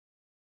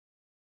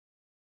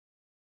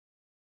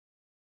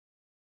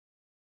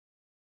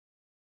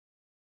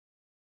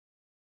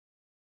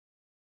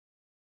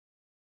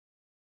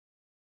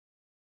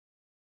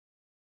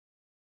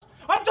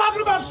I'm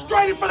talking about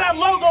straining for that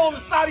logo on the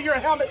side of your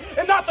helmet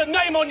and not the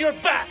name on your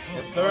back.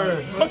 Yes,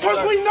 sir.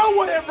 Because we know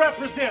what it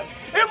represents.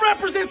 It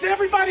represents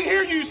everybody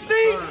here you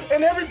see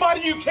and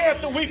everybody you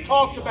can't that we've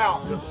talked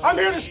about. I'm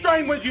here to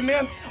strain with you,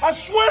 man. I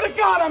swear to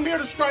God, I'm here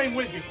to strain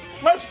with you.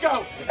 Let's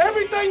go.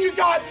 Everything you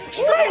got,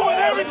 strain with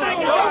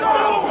everything you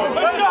got.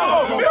 Let's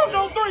go. Bills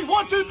on 3.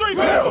 1, 2, 3.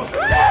 Bills.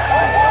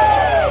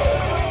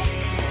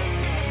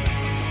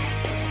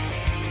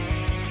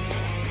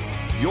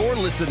 You're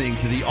listening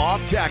to the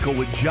Off Tackle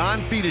with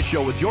John Fina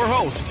Show with your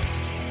host,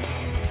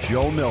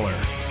 Joe Miller.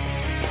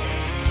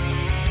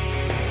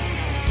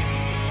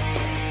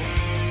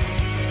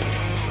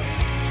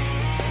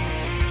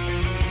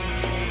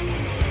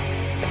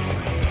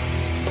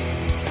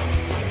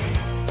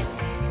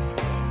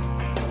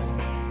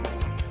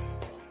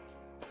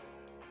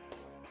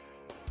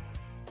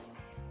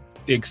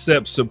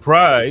 Except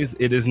surprise,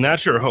 it is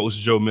not your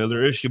host, Joe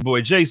Miller. It's your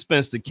boy, Jay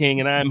Spence the King,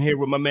 and I'm here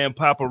with my man,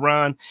 Papa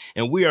Ron,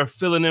 and we are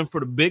filling in for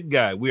the big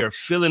guy. We are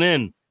filling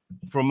in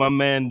for my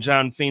man,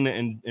 John Fina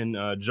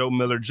and Joe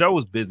Miller. Joe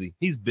is busy.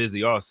 He's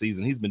busy all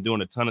season. He's been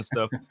doing a ton of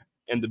stuff.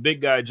 And the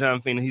big guy,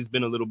 John Fina, he's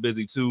been a little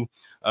busy too.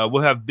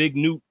 We'll have Big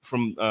Newt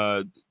from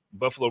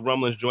Buffalo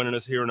Rumblings joining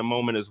us here in a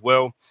moment as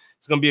well.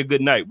 It's going to be a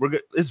good night.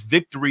 It's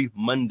Victory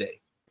Monday.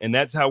 And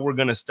that's how we're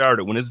going to start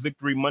it. When it's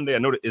Victory Monday, I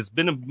know that it's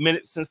been a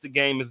minute since the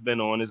game has been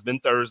on. It's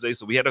been Thursday,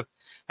 so we had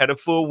a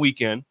full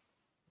weekend,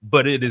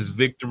 but it is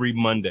Victory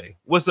Monday.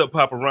 What's up,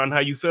 Papa Ron? How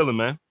you feeling,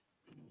 man?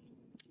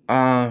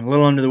 A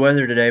little under the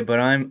weather today, but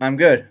I'm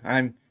good.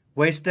 I'm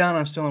waist down.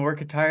 I'm still in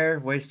work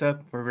attire. Waist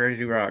up. We're ready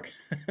to rock.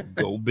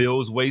 Go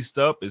Bills, waist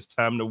up. It's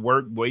time to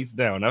work, waist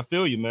down. I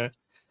feel you, man.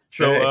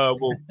 So,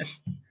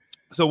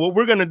 so what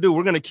we're going to do,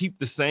 we're going to keep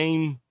the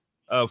same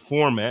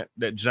format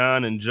that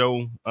John and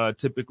Joe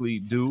typically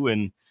do.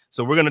 And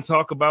so we're going to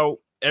talk about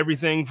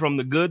everything from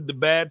the good, the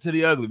bad to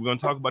the ugly. We're going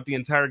to talk about the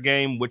entire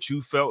game, what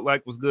you felt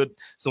like was good.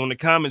 So in the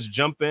comments,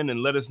 jump in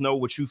and let us know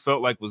what you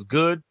felt like was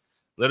good.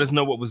 Let us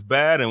know what was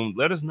bad and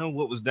let us know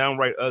what was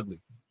downright ugly.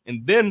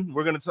 And then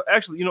we're going to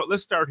actually,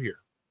 let's start here.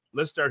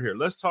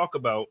 Let's talk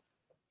about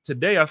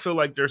today. I feel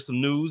like there's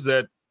some news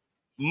that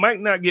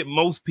might not get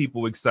most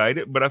people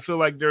excited, but I feel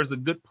like there's a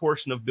good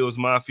portion of Bills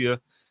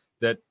Mafia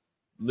that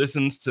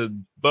listens to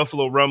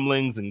Buffalo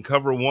Rumblings and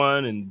Cover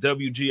One and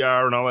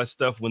WGR and all that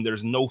stuff when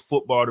there's no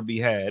football to be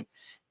had.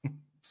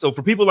 So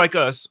for people like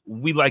us,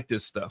 we like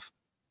this stuff.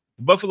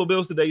 The Buffalo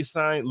Bills today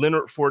signed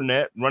Leonard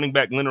Fournette, running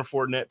back Leonard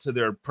Fournette, to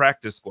their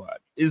practice squad.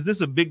 Is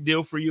this a big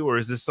deal for you, or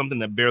is this something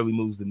that barely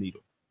moves the needle?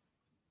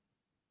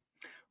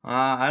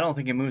 I don't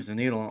think it moves the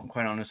needle,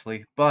 quite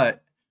honestly.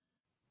 But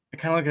I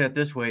kind of look at it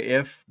this way.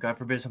 If, God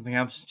forbid, something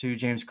happens to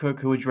James Cook,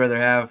 who would you rather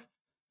have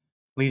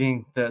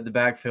leading the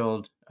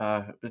backfield,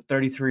 a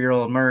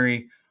 33-year-old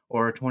Murray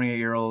or a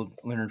 28-year-old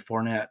Leonard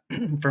Fournette?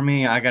 For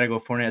me, I got to go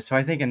Fournette. So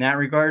I think in that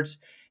regards,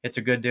 it's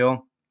a good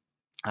deal.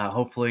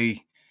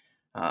 Hopefully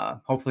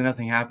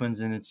nothing happens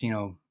and it's,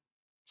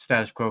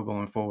 status quo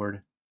going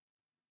forward.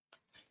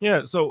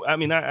 Yeah, so, I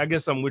mean, I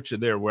guess I'm with you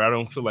there where I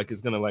don't feel like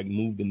it's going to,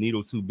 move the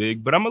needle too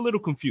big. But I'm a little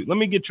confused. Let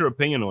me get your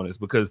opinion on this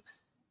because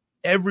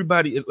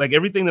everybody,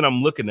 everything that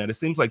I'm looking at, it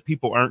seems like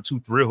people aren't too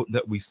thrilled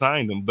that we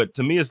signed him. But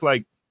to me, it's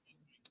like,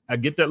 I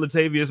get that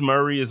Latavius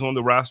Murray is on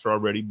the roster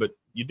already, but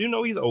you do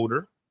know he's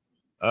older.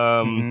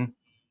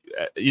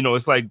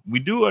 It's like we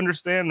do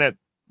understand that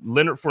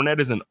Leonard Fournette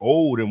isn't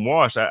old and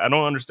washed. I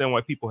don't understand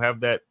why people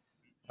have that,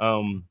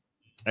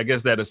 I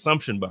guess, that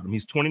assumption about him.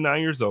 He's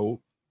 29 years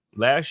old.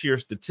 Last year,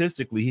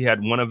 statistically, he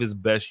had one of his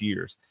best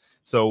years.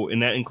 So,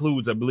 and that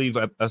includes, I believe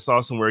I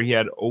saw somewhere he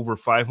had over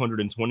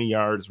 520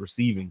 yards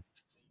receiving.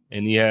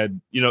 And he had,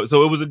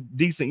 so it was a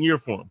decent year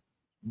for him.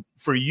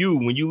 For you,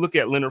 when you look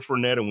at Leonard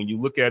Fournette and when you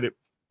look at it,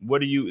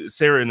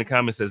 Sarah in the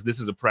comments says this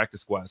is a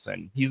practice squad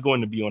signing. He's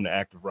going to be on the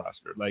active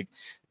roster. Like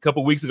a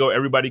couple of weeks ago,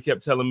 everybody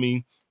kept telling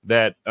me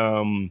that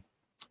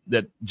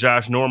that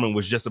Josh Norman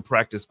was just a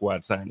practice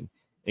squad signing.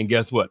 And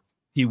guess what?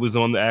 He was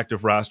on the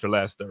active roster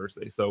last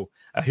Thursday. So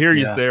I hear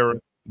you, Sarah,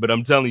 but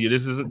I'm telling you,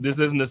 this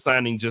isn't a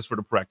signing just for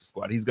the practice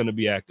squad. He's going to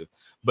be active.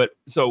 But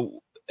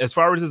so as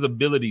far as his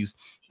abilities,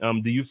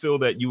 do you feel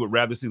that you would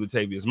rather see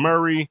Latavius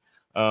Murray,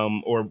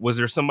 or was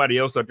there somebody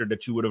else out there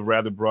that you would have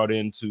rather brought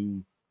in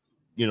to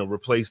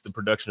replace the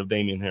production of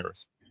Damian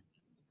Harris?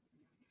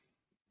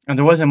 And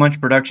there wasn't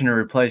much production to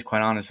replace,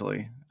 quite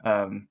honestly.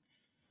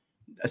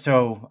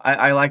 So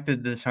I like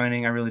the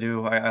signing. I really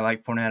do. I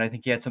like Fournette. I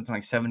think he had something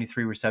like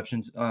 73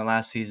 receptions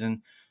last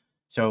season.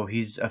 So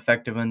he's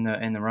effective in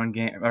the run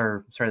game,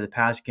 the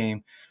pass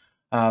game.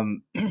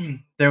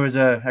 There was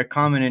a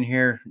comment in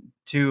here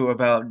too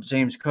about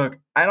James Cook.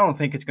 I don't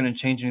think it's going to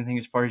change anything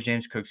as far as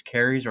James Cook's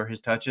carries or his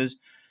touches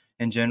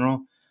in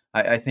general.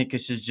 I think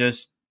it's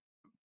just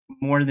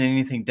more than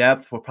anything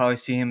depth. We'll probably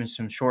see him in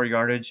some short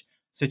yardage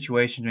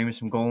situations, maybe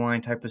some goal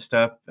line type of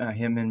stuff.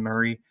 Him and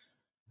Murray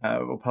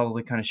will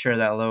probably kind of share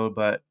that load.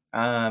 But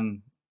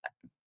when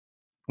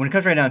it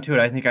comes right down to it,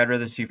 I think I'd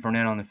rather see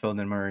Fournette on the field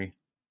than Murray.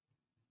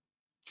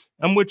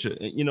 I'm with you.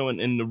 You know,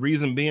 and the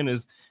reason being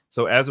is,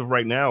 so as of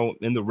right now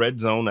in the red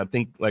zone, I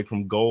think like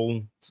from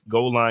goal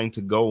line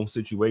to goal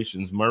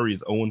situations, Murray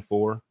is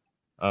 0-4.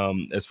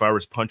 As far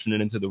as punching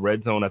it into the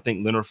red zone, I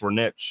think Leonard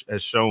Fournette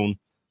has shown.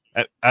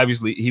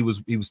 Obviously, he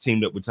was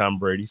teamed up with Tom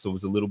Brady, so it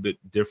was a little bit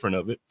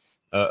different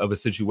of a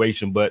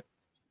situation. But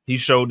he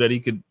showed that he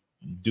could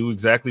do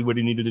exactly what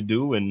he needed to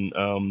do,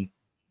 and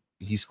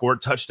he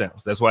scored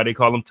touchdowns. That's why they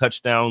call him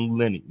Touchdown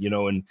Lenny. You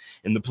know, and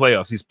in the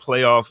playoffs, he's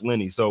playoff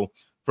Lenny. So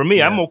for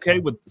me, I'm okay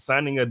with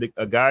signing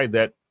a guy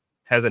that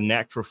has a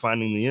knack for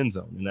finding the end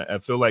zone. And I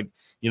feel like,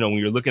 you know, when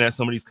you're looking at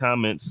some of these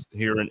comments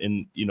here,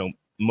 and you know,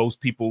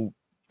 most people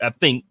I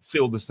think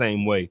feel the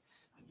same way.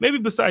 Maybe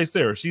besides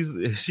Sarah, she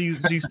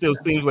still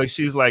seems like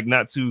she's like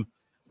not too,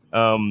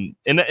 and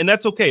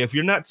that's okay. If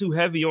you're not too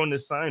heavy on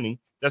this signing,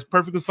 that's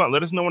perfectly fine.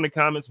 Let us know in the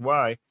comments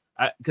why.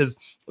 Because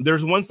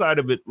there's one side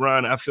of it,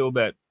 Ron. I feel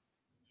that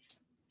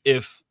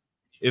if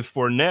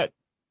Fournette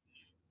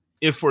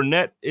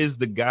is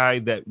the guy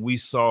that we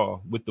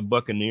saw with the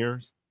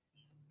Buccaneers,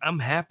 I'm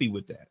happy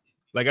with that.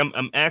 Like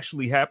I'm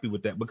actually happy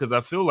with that, because I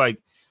feel like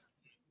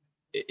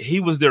he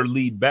was their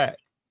lead back.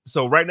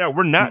 So right now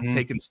we're not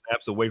taking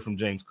snaps away from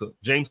James Cook.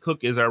 James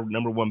Cook is our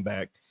number one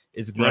back.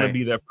 It's going to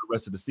be that for the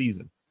rest of the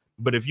season.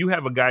 But if you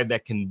have a guy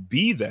that can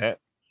be that,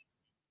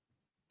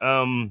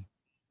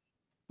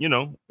 you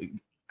know,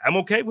 I'm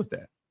okay with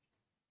that.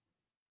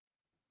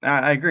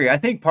 I agree. I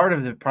think part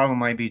of the problem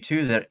might be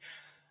too that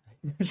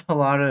there's a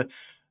lot of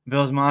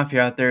Bills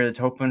Mafia out there that's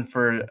hoping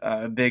for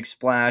a big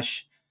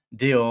splash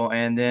deal,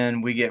 and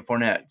then we get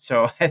Fournette.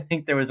 So I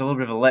think there was a little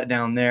bit of a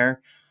letdown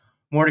there.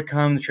 More to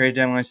come. The trade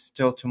deadline is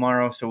still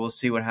tomorrow, so we'll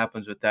see what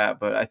happens with that.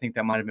 But I think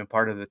that might have been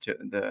part of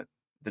the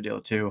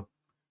deal too.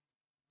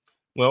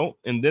 Well,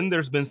 and then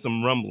there's been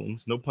some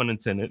rumblings, no pun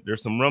intended.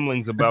 There's some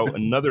rumblings about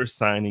another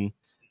signing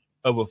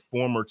of a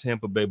former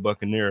Tampa Bay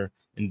Buccaneer.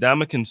 And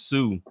Ndamukong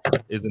Suh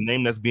is a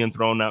name that's being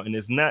thrown out. And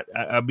it's not,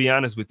 I'll be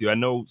honest with you, I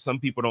know some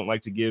people don't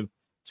like to give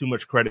too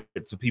much credit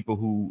to people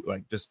who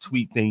like just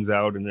tweet things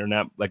out and they're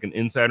not like an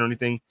insider or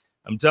anything.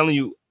 I'm telling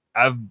you,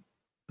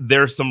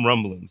 there's some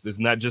rumblings. It's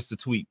not just a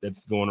tweet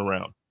that's going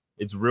around.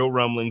 It's real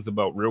rumblings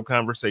about real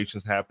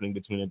conversations happening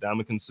between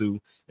Ndamukong Suh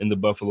and the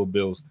Buffalo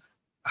Bills.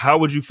 How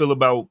would you feel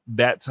about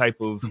that type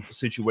of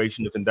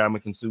situation if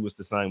Ndamukong Suh was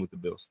to sign with the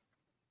Bills?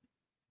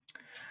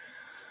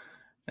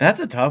 That's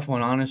a tough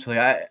one, honestly.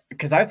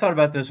 Because I thought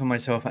about this one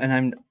myself,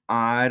 and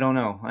I don't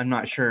know. I'm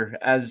not sure.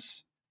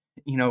 As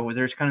you know,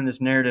 there's kind of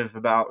this narrative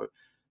about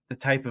the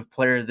type of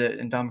player that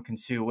Ndamukong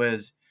Suh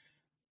is.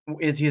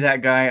 Is he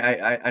that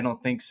guy? I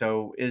don't think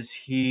so. Is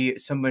he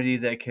somebody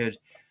that could?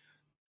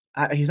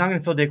 He's not going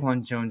to fill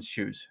Daquan Jones'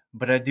 shoes,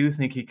 but I do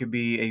think he could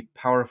be a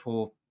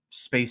powerful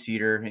space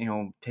eater. You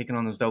know, taking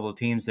on those double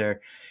teams there,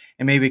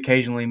 and maybe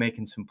occasionally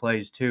making some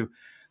plays too.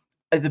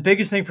 The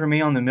biggest thing for me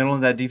on the middle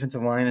of that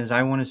defensive line is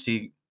I want to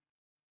see.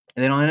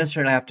 They don't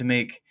necessarily have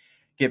to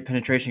get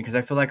penetration, because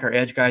I feel like our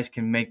edge guys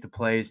can make the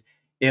plays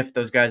if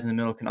those guys in the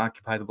middle can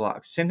occupy the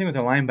blocks. Same thing with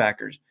the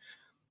linebackers.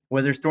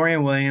 Whether it's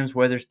Dorian Williams,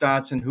 whether it's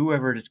Dotson,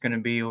 whoever it's going to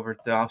be over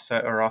at the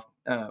offside or off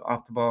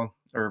the ball,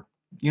 or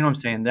you know what I'm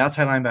saying, the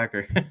outside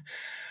linebacker.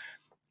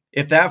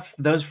 If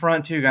those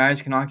front two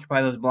guys can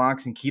occupy those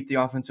blocks and keep the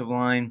offensive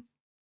line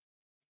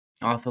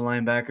off the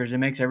linebackers, it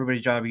makes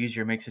everybody's job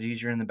easier. It makes it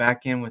easier in the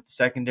back end with the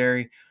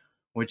secondary,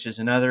 which is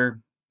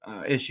another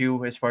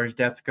issue as far as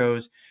depth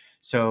goes.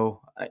 So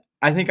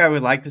I think I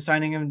would like the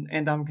signing of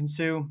Ndamukong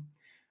Suh.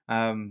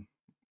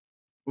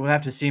 We'll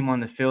have to see him on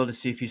the field to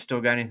see if he's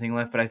still got anything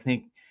left, but I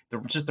think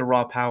just the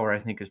raw power, I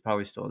think, is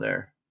probably still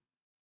there.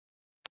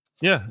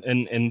 Yeah,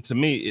 and to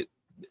me,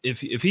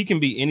 if he can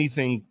be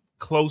anything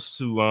close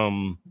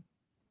to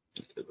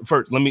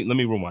first, let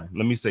me rewind.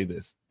 Let me say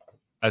this.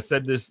 I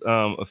said this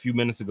a few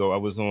minutes ago. I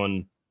was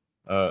on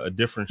a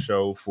different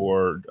show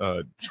for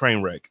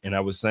Trainwreck, and I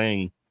was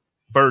saying,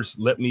 first,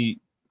 let me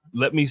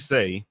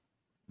say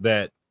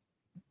that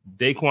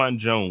Daquan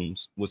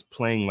Jones was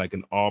playing like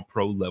an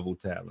all-pro level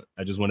talent.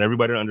 I just want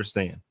everybody to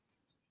understand,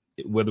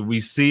 whether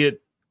we see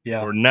it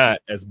or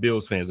not as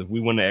Bills fans, if we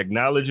want to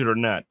acknowledge it or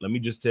not, let me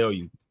just tell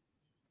you,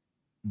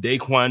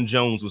 Daquan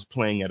Jones was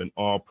playing at an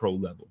all-pro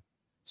level.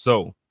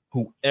 So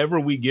whoever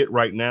we get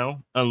right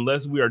now,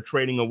 unless we are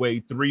trading away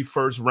 3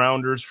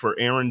 first-rounders for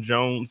Aaron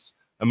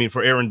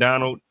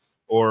Donald,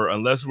 or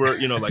unless we're,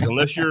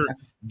 unless you're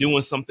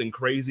doing something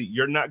crazy,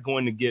 you're not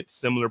going to get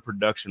similar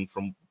production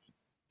from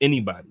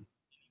anybody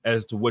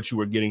as to what you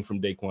were getting from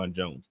Daquan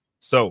Jones.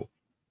 So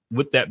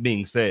with that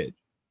being said,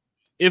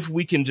 if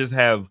we can just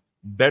have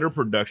better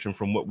production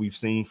from what we've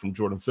seen from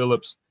Jordan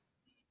Phillips,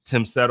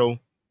 Tim Settle,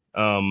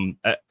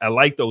 I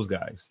like those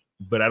guys,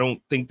 but I don't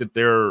think that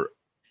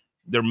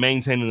they're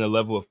maintaining the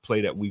level of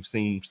play that we've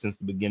seen since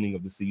the beginning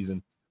of the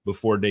season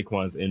before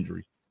Daquan's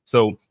injury.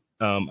 So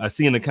I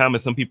see in the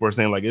comments, some people are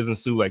saying, like, isn't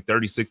Suh like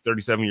 36,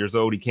 37 years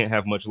old? He can't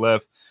have much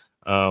left.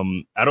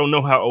 I don't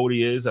know how old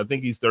he is. I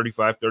think he's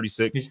 35,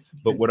 36.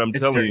 But what I'm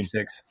telling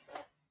 36.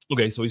 You,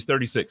 okay, so he's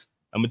 36.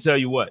 I'm gonna tell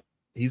you what,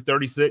 he's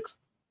 36.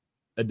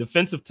 A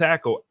defensive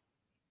tackle,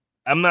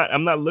 I'm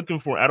not looking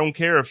for. I don't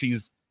care if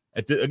he's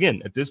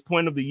Again, at this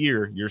point of the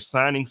year, you're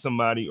signing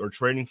somebody or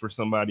trading for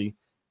somebody.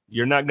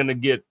 You're not going to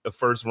get a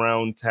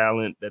first-round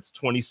talent that's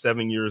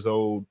 27 years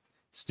old,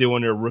 still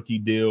on their rookie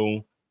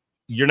deal.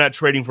 You're not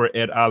trading for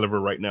Ed Oliver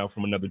right now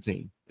from another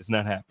team. It's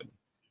not happening.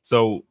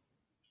 So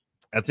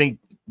I think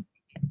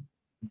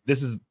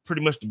this is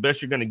pretty much the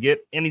best you're going to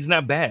get. And he's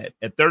not bad.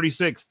 At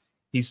 36,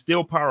 he's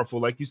still powerful,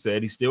 like you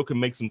said. He still can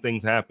make some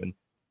things happen.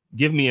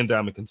 Give me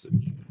Ndamukong Suh.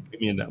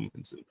 Give me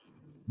Ndamukong Suh.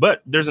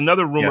 But there's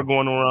another rumor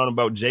going around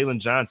about Jalen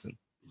Johnson,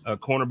 a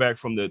cornerback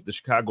from the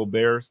Chicago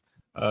Bears.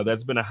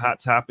 That's been a hot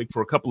topic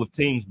for a couple of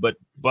teams, but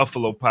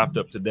Buffalo popped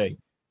up today.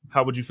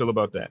 How would you feel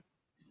about that?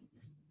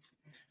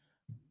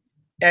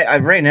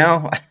 Right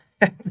now,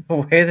 the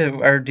way that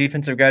our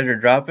defensive guys are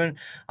dropping,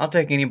 I'll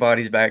take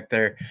anybody's back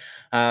there.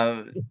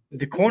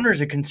 The corner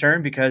is a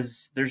concern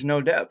because there's no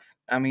depth.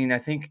 I mean, I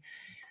think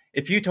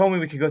if you told me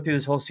we could go through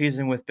this whole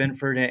season with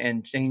Benford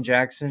and Dane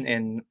Jackson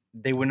and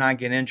they would not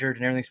get injured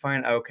and everything's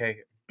fine, okay,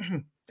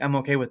 I'm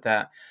okay with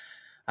that.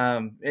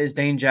 Is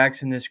Dane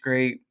Jackson this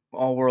great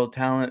all-world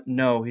talent?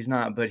 No, he's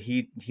not, but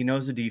he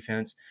knows the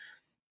defense.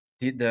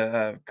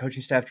 The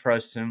coaching staff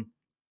trusts him.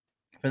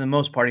 For the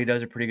most part, he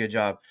does a pretty good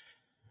job.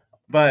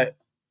 But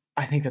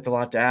I think that's a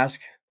lot to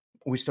ask.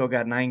 We still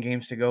got 9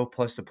 games to go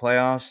plus the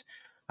playoffs.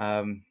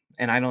 And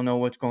I don't know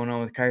what's going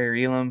on with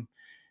Kyrie Elam.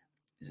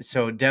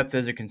 So depth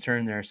is a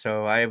concern there.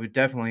 So I would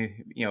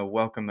definitely,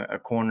 welcome a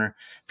corner.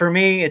 For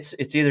me, it's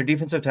either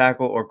defensive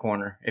tackle or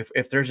corner.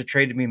 If there's a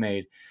trade to be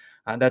made,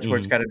 that's where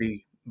it's got to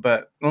be.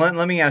 But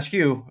let me ask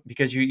you,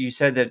 because you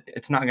said that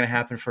it's not going to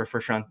happen for a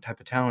first-round type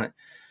of talent.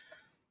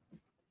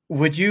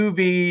 Would you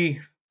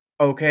be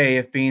okay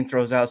if Bean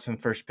throws out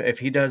if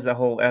he does the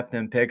whole F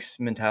them picks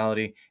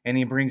mentality and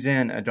he brings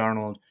in a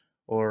Darnold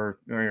or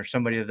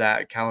somebody of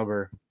that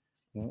caliber?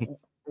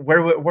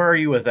 Where are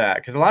you with that?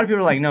 Because a lot of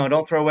people are like, no,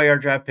 don't throw away our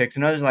draft picks.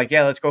 And others are like,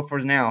 yeah, let's go for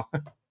it now.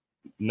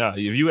 No, if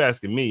you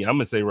asking me, I'm going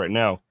to say right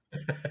now,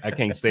 I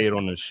can't say it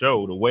on the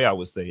show the way I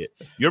would say it.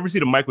 You ever see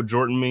the Michael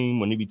Jordan meme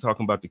when he be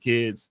talking about the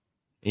kids?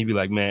 And he be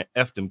like, man,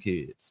 F them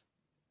kids.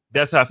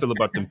 That's how I feel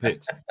about them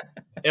picks.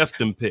 F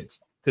them picks.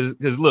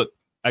 Because look,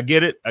 I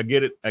get it.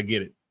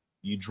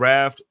 You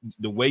draft,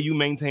 the way you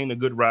maintain a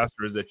good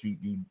roster is that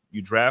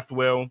you draft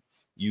well,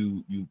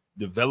 you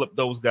develop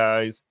those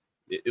guys.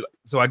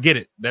 So I get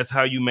it. That's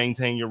how you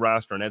maintain your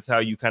roster, and that's how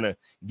you kind of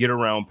get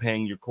around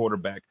paying your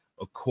quarterback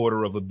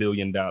 $250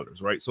 million,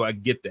 right? So I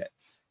get that.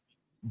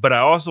 But I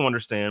also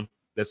understand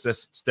that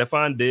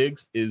Stephon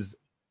Diggs is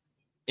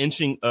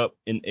inching up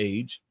in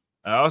age.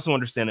 I also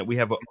understand that we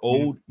have an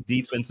old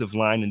defensive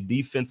line and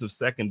defensive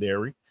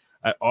secondary.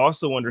 I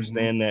also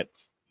understand that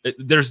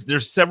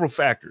there's several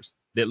factors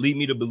that lead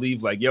me to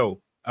believe, like,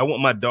 yo, I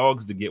want my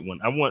dogs to get one.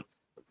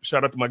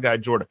 Shout out to my guy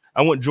Jordan.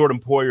 I want Jordan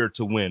Poyer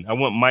to win. I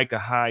want Micah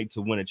Hyde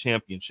to win a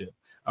championship.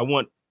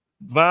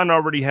 Von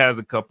already has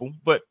a couple,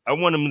 but I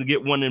want him to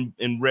get one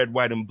in red,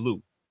 white, and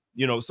blue.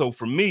 So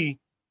for me,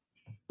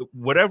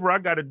 whatever I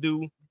got to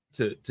do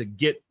to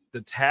get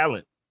the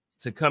talent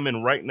to come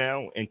in right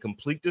now and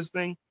complete this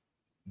thing,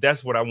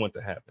 that's what I want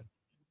to happen.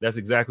 That's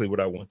exactly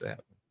what I want to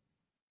happen.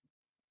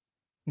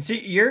 See,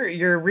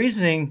 your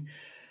reasoning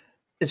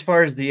as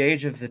far as the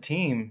age of the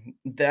team,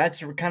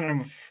 that's kind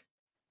of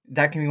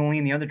that can go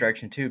in the other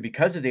direction too.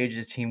 Because of the age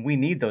of the team, we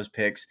need those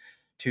picks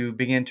to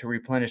begin to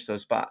replenish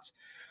those spots.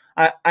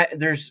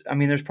 There's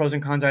pros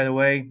and cons either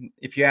way.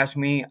 If you ask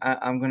me,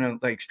 I'm gonna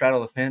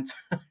straddle the fence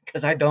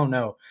because I don't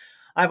know.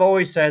 I've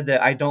always said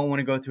that I don't want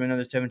to go through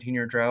another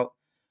 17-year drought.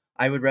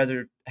 I would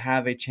rather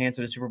have a chance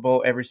at a Super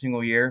Bowl every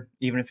single year,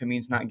 even if it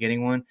means not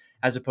getting one,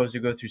 as opposed to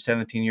go through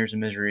 17 years of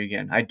misery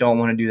again. I don't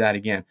want to do that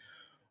again.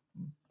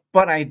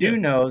 But I do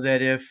know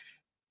that if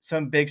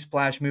some big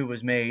splash move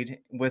was made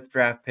with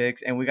draft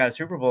picks and we got a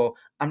Super Bowl,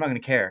 I'm not going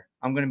to care.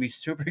 I'm going to be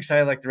super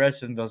excited like the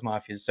rest of those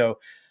Mafias. So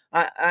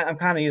I'm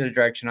kind of either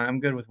direction. I'm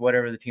good with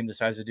whatever the team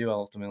decides to do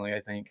ultimately, I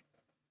think.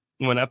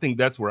 Well, I think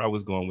that's where I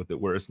was going with it,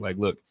 where it's like,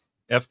 look,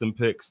 F them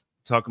picks,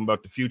 talking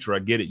about the future. I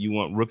get it. You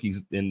want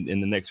rookies in the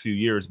next few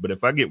years. But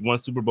if I get one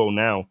Super Bowl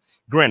now,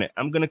 granted,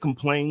 I'm going to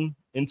complain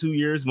in 2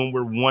 years when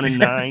we're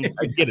 1-9.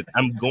 I get it.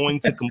 I'm going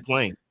to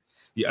complain.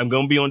 Yeah, I'm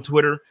going to be on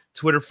Twitter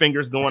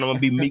fingers going. I'm going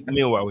to be Meek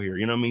Mill out here.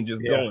 You know what I mean?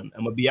 Just going.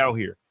 I'm going to be out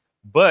here.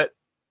 But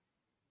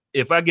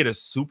if I get a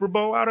Super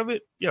Bowl out of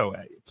it, yo,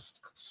 I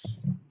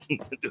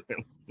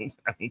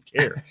don't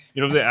care.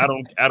 You know what I'm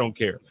saying? I don't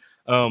care.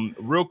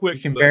 Real quick,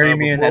 you can bury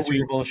me in that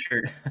Super Bowl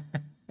shirt.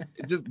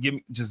 just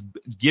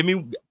give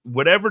me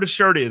whatever the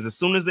shirt is. As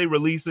soon as they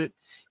release it,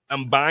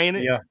 I'm buying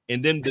it. Yeah.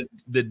 And then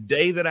the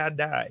day that I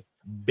die,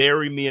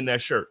 bury me in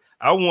that shirt.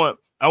 I want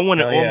it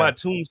on my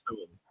tombstone.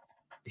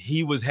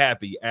 He was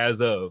happy as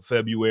of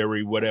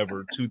February,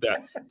 whatever,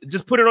 2000.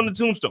 Just put it on the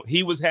tombstone.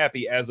 He was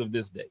happy as of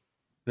this day.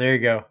 There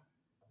you go.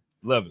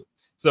 Love it.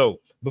 So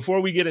before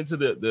we get into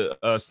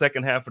the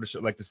second half of the show,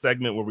 like the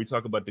segment where we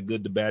talk about the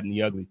good, the bad, and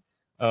the ugly,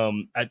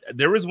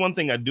 there is one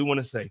thing I do want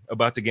to say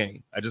about the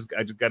game. I just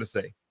got to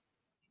say,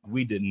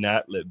 we did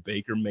not let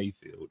Baker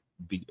Mayfield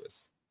beat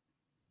us,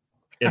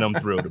 and I'm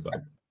thrilled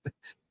about it.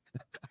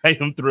 I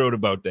am thrilled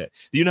about that.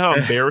 Do you know how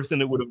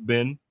embarrassing it would have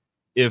been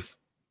if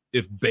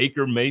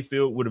Baker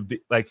Mayfield would have been,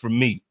 like, for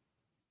me,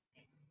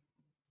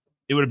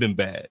 it would have been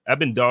bad. I've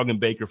been dogging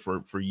Baker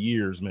for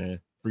years, man,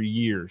 for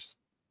years.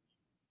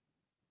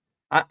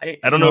 I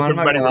don't know if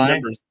everybody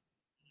remembers.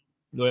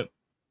 Go ahead.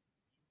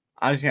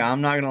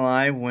 I'm not gonna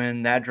lie.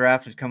 When that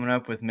draft was coming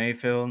up with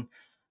Mayfield,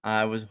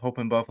 I was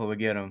hoping Buffalo would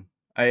get him.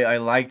 I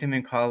liked him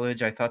in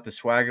college. I thought the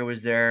swagger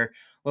was there,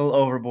 a little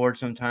overboard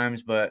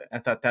sometimes, but I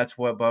thought that's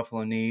what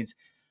Buffalo needs.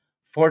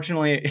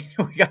 Fortunately,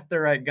 we got the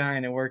right guy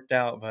and it worked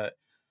out. But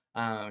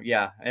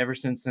yeah, ever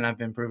since then, I've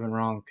been proven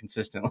wrong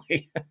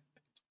consistently.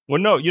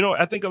 Well, no,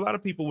 I think a lot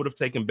of people would have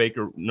taken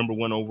Baker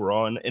 #1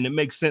 overall, and it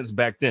makes sense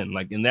back then.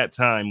 Like in that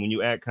time, when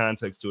you add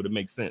context to it, it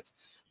makes sense.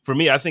 For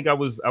me, I think I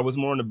was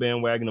more on the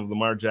bandwagon of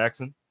Lamar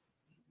Jackson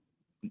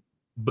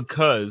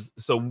because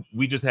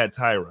we just had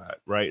Tyrod,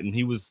 right? And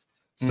he was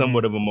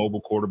somewhat of a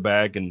mobile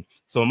quarterback. And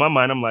so in my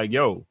mind, I'm like,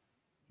 yo,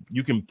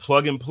 you can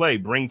plug and play,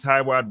 bring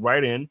Tyrod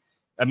right in.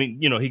 I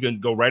mean, he can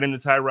go right into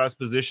Tyrod's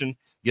position,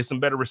 get some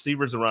better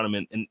receivers around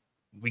him, and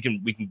we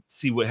can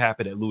see what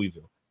happened at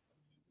Louisville.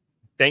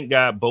 Thank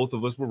God both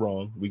of us were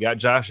wrong. We got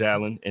Josh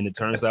Allen, and it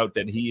turns out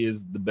that he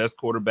is the best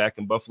quarterback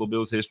in Buffalo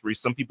Bills history.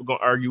 Some people gonna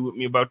argue with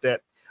me about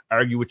that.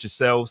 Argue with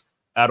yourselves.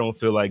 I don't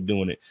feel like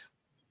doing it.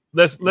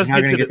 Let's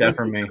get that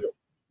from me.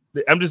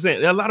 I'm just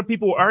saying, a lot of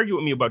people will argue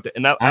with me about that,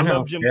 and I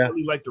love Jim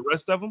Kelly like the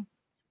rest of them.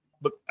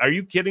 But are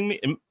you kidding me?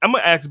 And I'm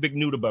gonna ask Big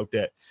Newt about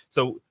that.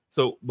 So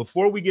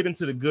before we get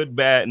into the good,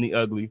 bad, and the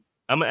ugly,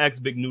 I'm gonna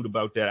ask Big Newt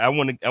about that. I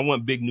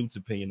want Big Newt's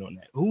opinion on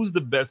that. Who's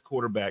the best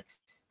quarterback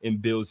in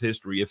Bills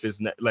history? If it's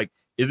not, like,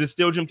 is it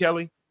still Jim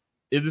Kelly?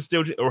 Is it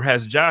still, or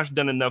has Josh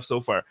done enough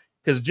so far?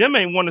 Because Jim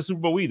ain't won the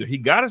Super Bowl either. He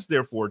got us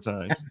there 4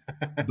 times,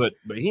 but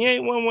he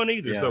ain't won one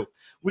either. Yeah. So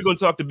we're gonna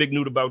talk to Big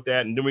Newt about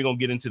that, and then we're gonna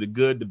get into the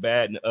good, the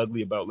bad, and the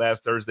ugly about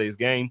last Thursday's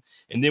game,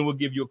 and then we'll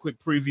give you a quick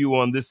preview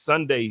on this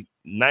Sunday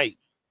night.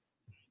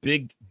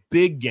 Big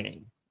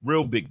game,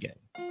 real big game.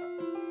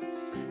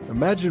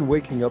 Imagine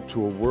waking up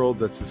to a world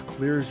that's as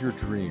clear as your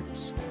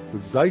dreams.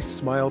 With Zeiss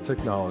Smile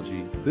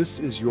technology, this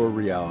is your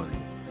reality.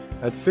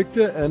 At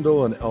Fichte,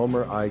 Endel, and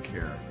Elmer Eye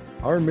Care,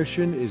 our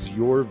mission is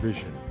your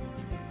vision.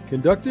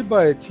 Conducted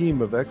by a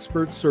team of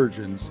expert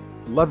surgeons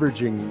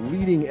leveraging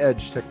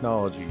leading-edge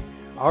technology,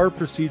 our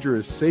procedure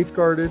is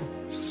safeguarded,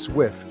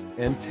 swift,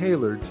 and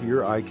tailored to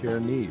your eye care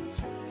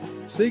needs.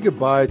 Say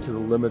goodbye to the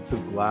limits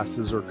of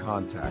glasses or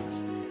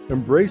contacts.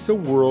 Embrace a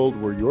world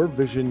where your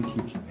vision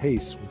keeps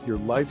pace with your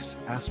life's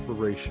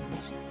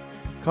aspirations.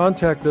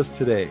 Contact us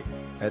today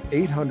at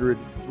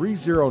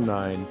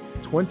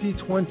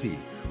 800-309-2020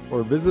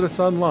 or visit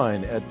us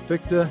online at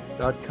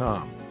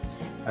fichte.com.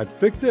 At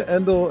Fichte,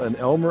 Endel, and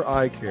Elmer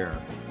Eye Care,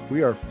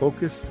 we are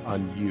focused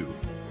on you.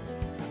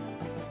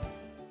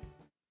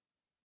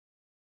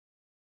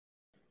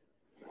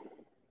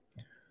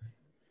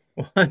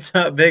 What's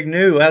up, Big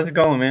New? How's it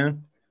going,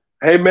 man?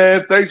 Hey,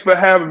 man, thanks for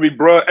having me,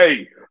 bro.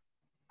 Hey,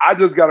 I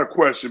just got a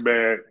question,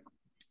 man.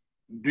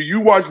 Do you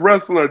watch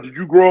wrestling, or did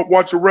you grow up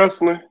watching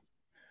wrestling?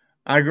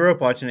 I grew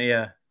up watching it,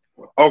 yeah.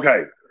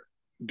 Okay.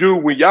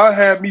 Dude, when y'all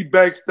had me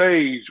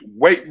backstage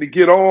waiting to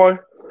get on,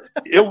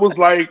 it was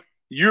like,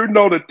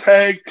 the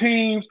tag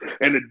teams,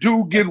 and the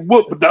dude get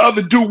whooped, but the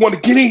other dude want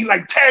to get in,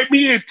 like, tag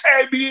me in.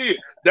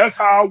 That's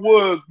how I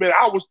was, man.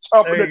 I was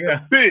chopping at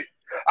the bit.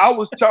 I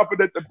was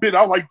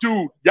like,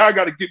 dude, y'all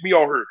got to get me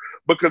on her,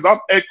 because I'm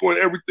echoing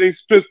everything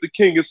Spence the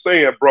King is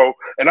saying, bro.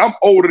 And I'm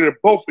older than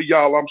both of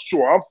y'all, I'm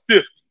sure. I'm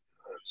 50.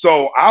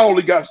 So I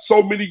only got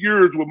so many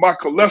years with my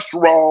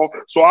cholesterol.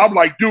 So I'm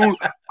like, dude,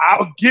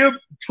 I'll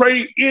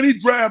trade any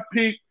draft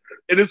pick.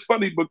 And it's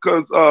funny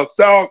because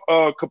Sal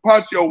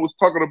Capaccio was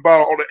talking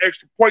about on the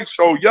Extra Point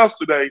show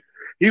yesterday.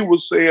 He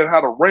was saying how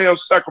the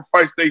Rams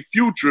sacrificed their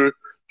future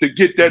to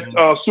get that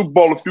Super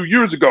Bowl a few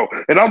years ago.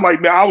 And I'm like,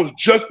 man, I was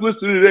just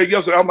listening to that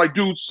yesterday. I'm like,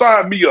 dude,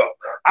 sign me up.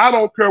 I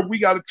don't care if we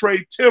got to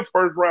trade 10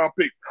 first-round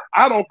picks.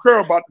 I don't care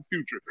about the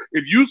future.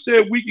 If you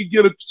said we could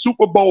get a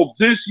Super Bowl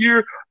this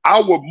year,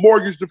 I would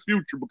mortgage the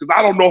future, because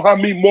I don't know how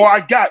many more I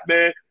got,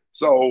 man.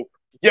 So,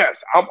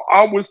 yes,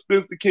 I'm with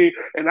Spence the King,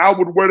 and I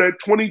would wear that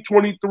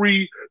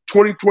 2023,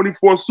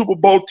 2024 Super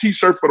Bowl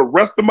T-shirt for the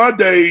rest of my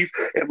days.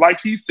 And like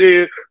he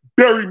said,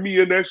 bury me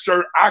in that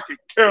shirt. I could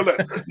care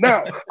less.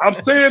 Now, I'm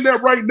saying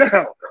that right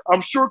now.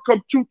 I'm sure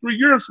come 2-3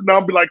 years from now,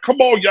 I'll be like, come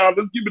on, y'all,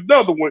 let's give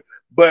another one.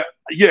 But,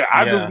 yeah,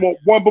 I just want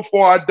one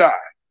before I die.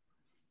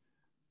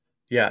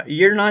 Yeah,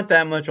 you're not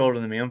that much older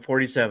than me. I'm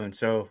 47,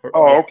 so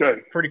okay,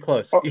 pretty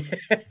close.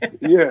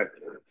 Yeah.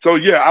 So,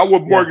 yeah, I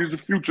would mortgage the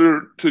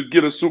future to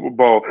get a Super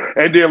Bowl.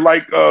 And then,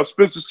 like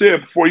Spencer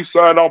said before he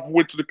signed off and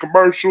went to the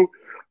commercial,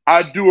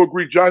 I do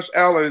agree Josh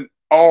Allen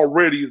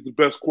already is the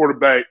best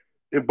quarterback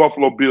in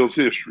Buffalo Bills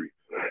history.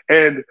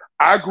 And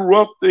I grew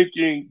up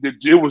thinking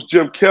that it was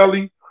Jim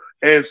Kelly.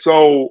 And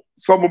so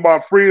some of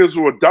my friends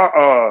who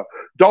are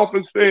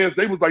Dolphins fans,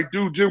 they was like,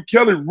 dude, Jim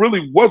Kelly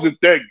really wasn't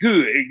that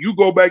good. And you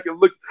go back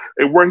and look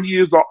at where he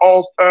is on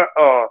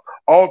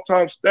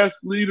all-time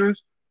stats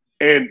leaders,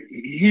 and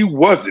he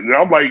wasn't. And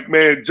I'm like,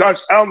 man, Josh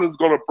Allen is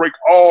going to break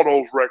all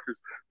those records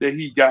that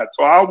he got.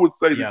 So I would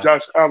say that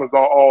Josh Allen's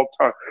all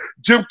time.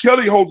 Jim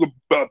Kelly holds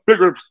a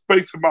bigger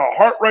space in my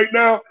heart right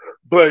now,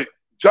 but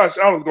Josh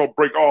Allen's going to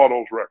break all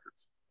those records.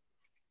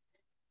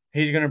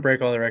 He's going to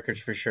break all the records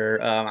for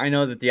sure. I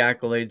know that the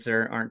accolades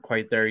aren't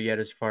quite there yet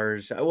as far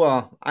as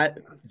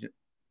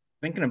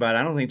thinking about it,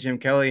 I don't think Jim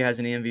Kelly has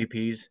any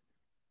MVPs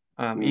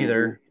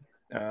either.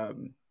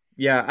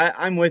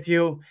 I'm with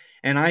you.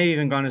 And I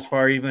even gone as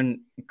far,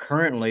 even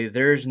currently,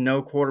 there's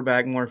no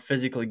quarterback more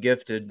physically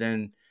gifted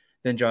than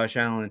Josh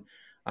Allen.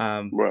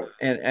 Right.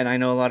 And I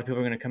know a lot of people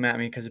are going to come at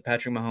me because of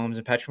Patrick Mahomes,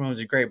 and Patrick Mahomes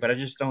is great, but I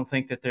just don't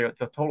think that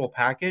the total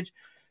package,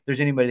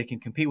 there's anybody that can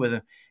compete with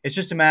him. It's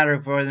just a matter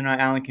of whether or not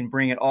Allen can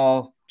bring it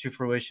all to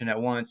fruition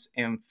at once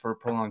and for a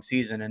prolonged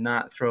season and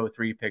not throw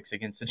 3 picks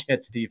against the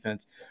Jets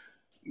defense.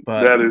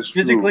 But that is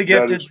physically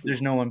true. gifted,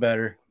 there's no one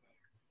better.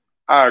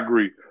 I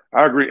agree.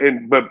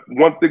 But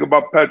one thing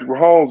about Patrick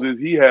Mahomes is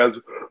he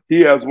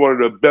has one of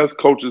the best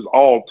coaches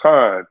all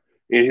time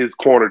in his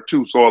corner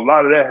too. So a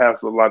lot of that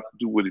has a lot to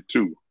do with it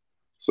too.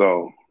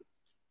 So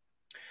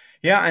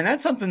yeah, and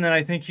that's something that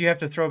I think you have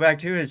to throw back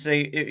to is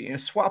say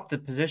swap the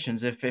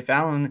positions. If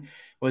Allen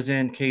was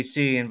in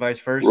KC and vice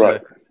versa,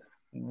 right.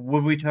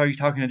 Would we tell you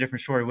talking a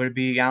different story? Would it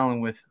be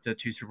Allen with the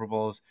 2 Super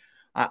Bowls?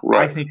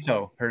 Right. I think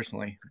so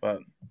personally, but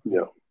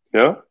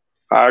yeah,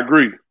 I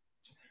agree.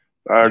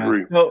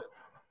 So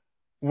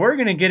we're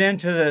going to get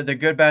into the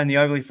good, bad, and the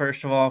ugly,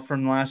 first of all,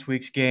 from last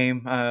week's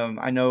game.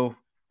 I know,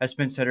 as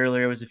Ben said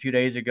earlier, it was a few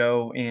days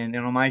ago, and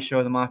on my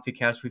show, the Mafia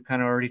Cast, we've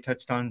kind of already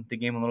touched on the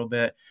game a little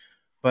bit.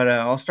 But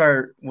let's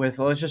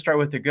just start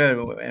with the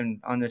good. And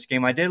on this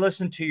game, I did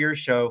listen to your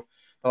show,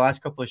 the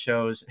last couple of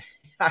shows.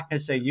 I gotta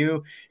say,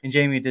 you and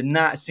Jamie did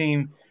not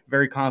seem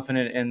very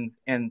confident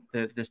in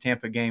this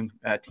Tampa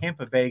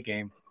Bay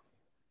game.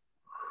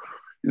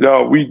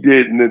 No, we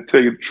didn't. To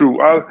tell you the truth,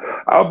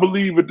 I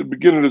believe at the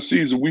beginning of the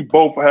season we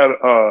both had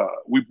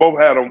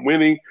them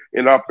winning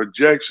in our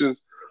projections,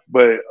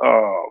 but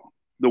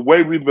the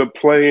way we've been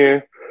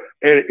playing,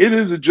 and it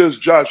isn't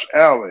just Josh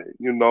Allen,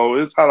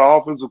 it's how the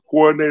offensive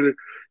coordinator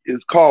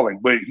is calling,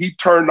 but he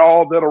turned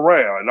all that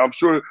around, and I'm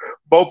sure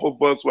both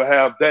of us will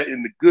have that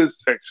in the good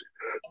section.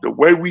 The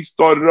way we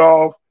started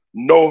off,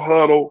 no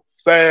huddle,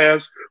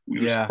 fast.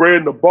 We were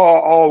spreading the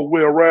ball all the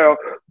way around.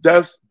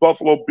 That's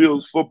Buffalo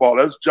Bills football.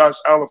 That's Josh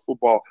Allen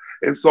football.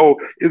 And so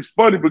it's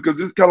funny because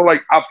it's kind of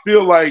like I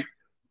feel like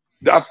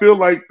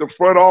the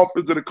front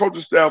office and the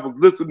coaching staff was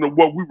listening to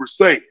what we were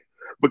saying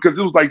because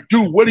it was like,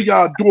 dude, what are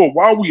y'all doing?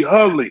 Why are we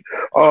huddling?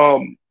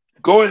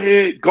 Go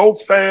ahead, go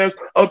fast,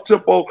 up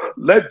tempo.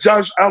 Let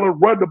Josh Allen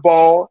run the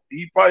ball.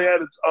 He probably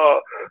had his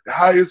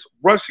highest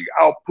rushing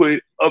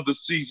output of the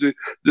season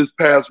this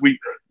past week.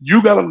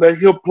 You got to let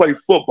him play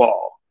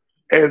football.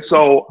 And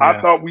so I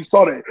thought we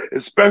saw that,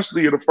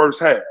 especially in the first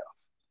half.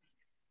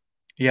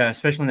 Yeah,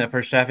 especially in that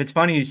first half. It's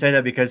funny you say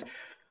that because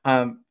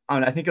I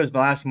think it was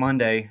last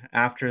Monday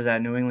after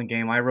that New England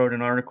game, I wrote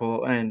an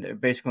article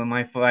and basically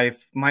my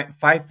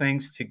five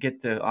things to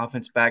get the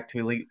offense back to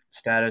elite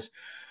status.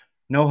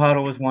 No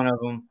huddle was one of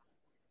them.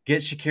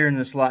 Get Shakir in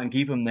the slot and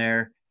keep him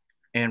there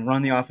and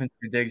run the offense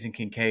through Diggs and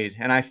Kincaid.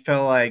 And I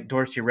felt like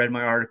Dorsey read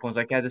my article and was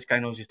like, yeah, this guy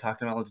knows what he's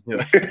talking about. Let's do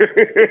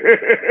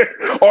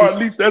it. Or at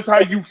least that's how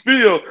you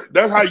feel.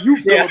 That's how you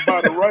feel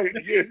about it, right?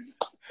 Yes.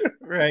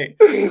 Right.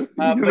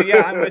 But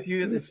yeah, I'm with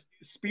you. This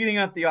speeding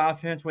up the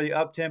offense, whether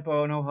up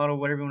tempo, no huddle,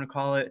 whatever you want to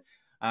call it.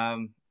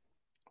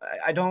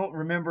 I don't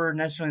remember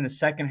necessarily in the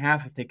second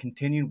half if they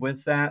continued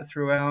with that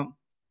throughout.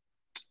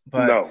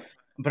 But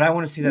I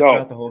want to see that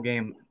throughout the whole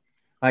game.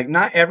 Like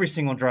not every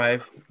single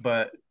drive,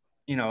 but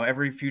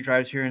every few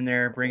drives here and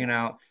there, bring it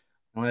out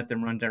and let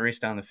them race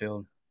down the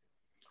field.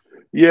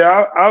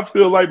 Yeah, I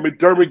feel like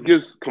McDermott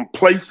gets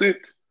complacent.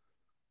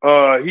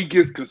 He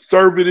gets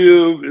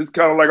conservative. It's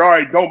kind of like, all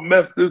right, don't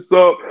mess this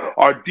up.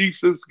 Our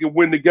defense can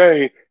win the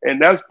game.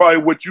 And that's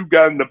probably what you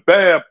got in the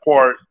bad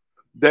part,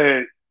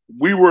 that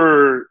we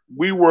were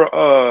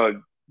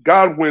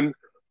Godwin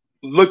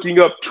looking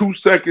up 2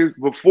 seconds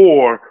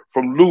before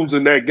from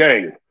losing that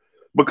game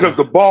because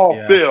the ball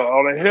fell.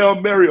 On a Hail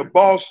Mary, a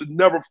ball should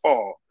never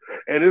fall.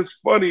 And it's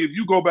funny, if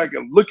you go back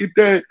and look at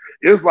that,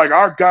 it's like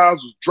our guys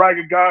was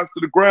dragging guys to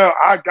the ground.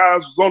 Our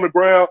guys was on the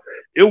ground.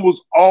 It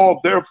was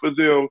all there for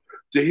them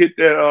to hit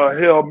that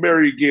Hail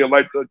Mary again,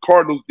 like the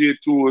Cardinals did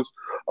to us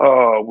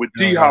with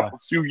D-Hop a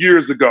few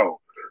years ago.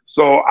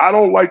 So I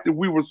don't like that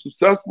we were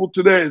successful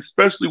today,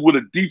 especially with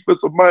a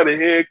defensive-minded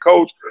head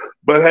coach.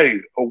 But, hey,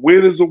 a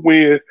win is a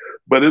win.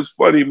 But it's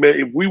funny, man,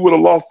 if we would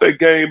have lost that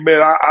game,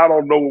 man, I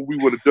don't know what we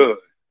would have done.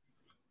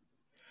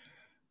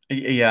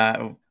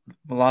 Yeah,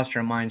 we lost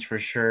our minds for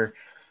sure.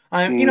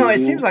 It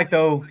seems like,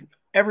 though,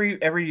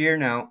 every year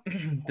now,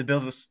 the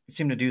Bills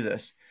seem to do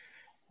this.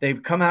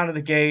 They've come out of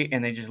the gate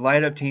and they just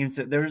light up teams.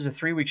 There was a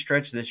 3-week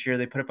stretch this year.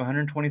 They put up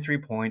 123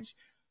 points,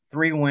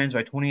 3 wins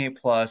by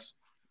 28+,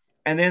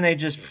 and then they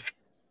just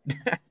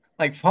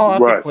fall off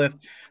the cliff.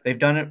 They've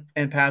done it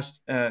in past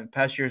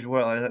years as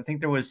well. I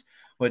think there was,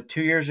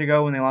 2 years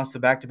ago when they lost the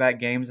back-to-back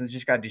games and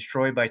just got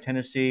destroyed by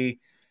Tennessee.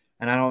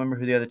 and I don't remember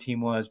who the other team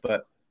was,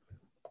 but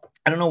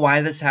I don't know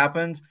why this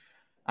happens.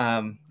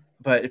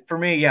 But for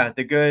me, yeah,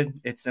 the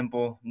good, it's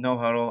simple, no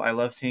huddle. I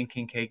love seeing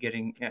Kincaid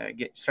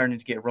starting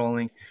to get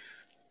rolling,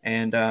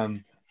 and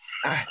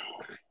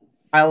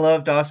I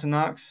love Dawson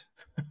Knox,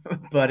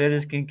 but it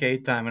is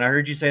Kincaid time, and I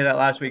heard you say that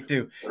last week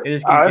too. It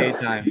is Kincaid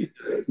time.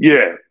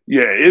 Yeah.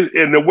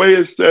 And the way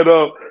it's set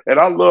up, and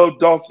I love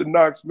Dawson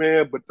Knox,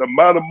 man, but the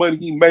amount of money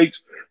he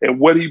makes and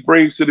what he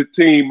brings to the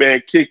team,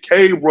 man,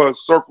 Kincaid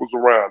runs circles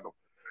around him.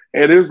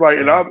 And it's like,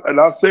 Yeah.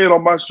 and I say it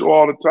on my show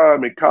all the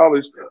time. In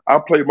college, I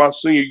played my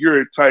senior year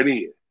at tight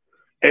end.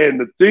 And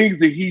the things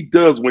that he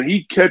does when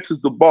he catches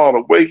the ball,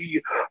 the way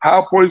he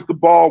high points the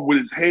ball with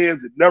his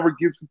hands, it never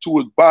gets into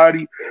his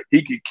body.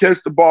 He can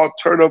catch the ball,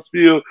 turn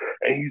upfield,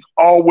 and he's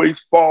always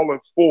falling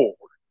forward.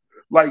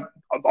 Like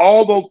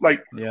all those,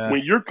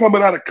 when you're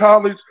coming out of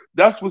college,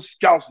 that's what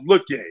scouts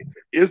look at.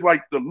 It's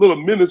like the little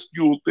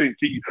minuscule thing.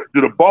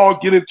 Do the ball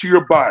get into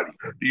your body?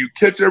 Do you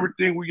catch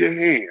everything with your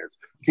hands?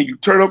 Can you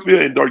turn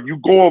upfield, and are you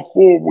going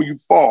forward when you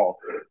fall?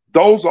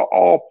 Those are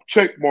all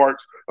check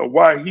marks of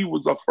why he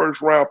was a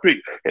first-round pick.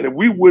 And if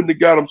we wouldn't have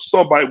got him,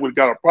 somebody would have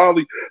got him,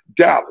 probably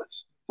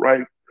Dallas,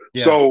 right?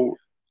 Yeah. So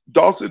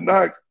Dawson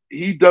Knox,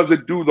 he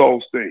doesn't do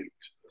those things,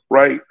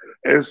 right?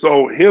 And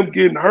so him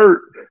getting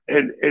hurt,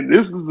 and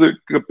this is a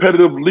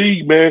competitive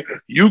league, man.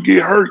 You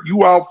get hurt,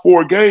 you out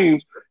 4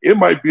 games, it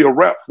might be a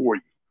wrap for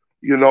you,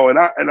 you know. And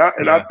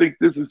I think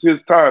this is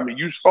his time. And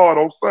you saw it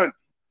on Sunday.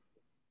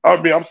 I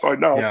mean, I'm sorry,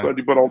 not on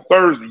Sunday, but on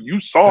Thursday, you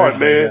saw it,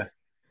 man.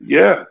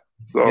 Yeah.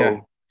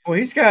 So, well,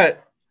 he's got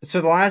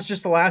the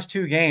last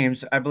 2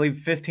 games, I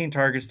believe 15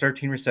 targets,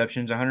 13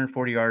 receptions,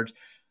 140 yards.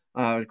 It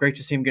was great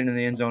to see him get in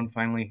the end zone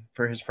finally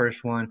for his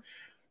first one.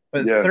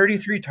 But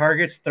 33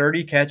 targets,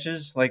 30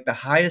 catches, like the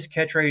highest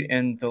catch rate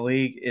in the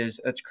league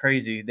that's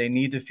crazy. They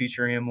need to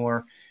feature him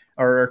more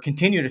or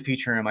continue to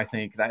feature him, I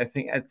think. I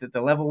think at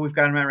the level we've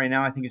got him at right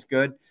now, I think is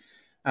good.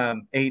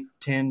 8,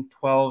 10,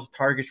 12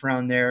 targets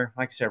around there.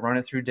 Like I said, run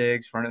it through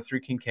Diggs, run it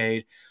through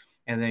Kincaid,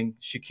 and then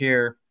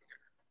Shakir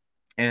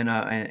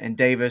and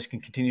Davis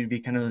can continue to be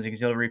kind of those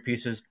auxiliary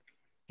pieces.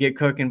 Get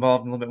Cook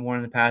involved a little bit more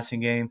in the passing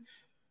game.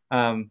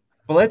 But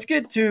let's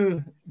get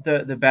to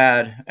the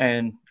bad.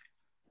 And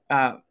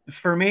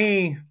for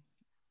me,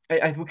 we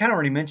kind of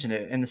already mentioned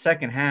it. In the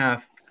second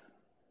half,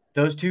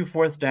 those 2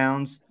 4th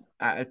downs,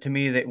 to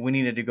me, that we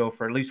needed to go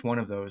for at least one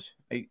of those.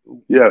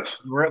 Yes.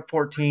 We're up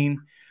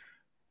 14.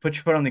 Put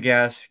your foot on the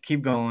gas,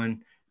 keep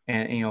going,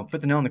 and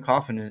put the nail in the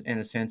coffin in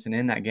a sense, and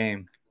end that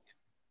game.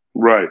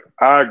 Right,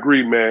 I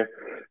agree, man.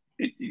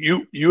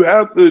 You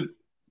have to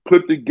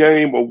put the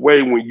game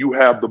away when you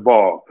have the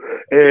ball,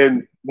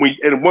 and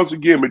once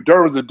again,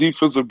 McDermott's a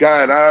defensive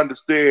guy, and I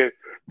understand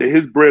that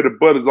his bread and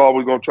butter is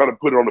always going to try to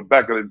put it on the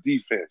back of the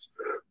defense.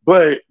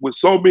 But with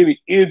so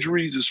many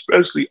injuries,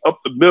 especially up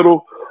the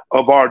middle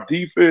of our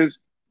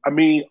defense, I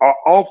mean, our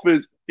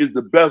offense is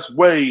the best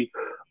way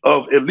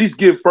of at least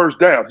getting first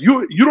down.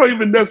 You don't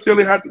even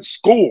necessarily have to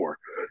score.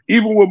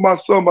 Even with my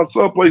son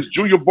plays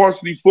junior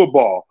varsity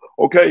football.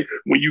 Okay,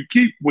 when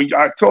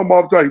I tell him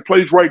all the time, he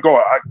plays right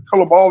guard. I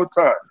tell him all the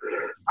time,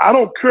 I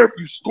don't care if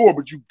you score,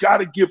 but you got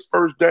to get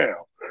first down,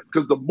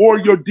 because the more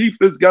your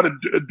defense got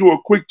to do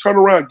a quick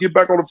turnaround, get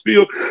back on the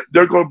field,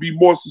 they're going to be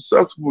more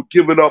successful with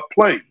giving up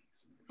plays.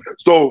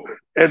 So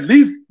at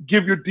least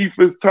give your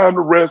defense time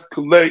to rest,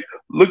 collect,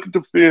 look at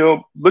the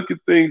film, look at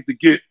things to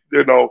get,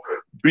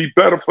 be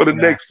better for the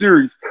next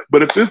series.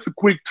 But if it's a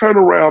quick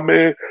turnaround,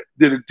 man,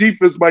 then the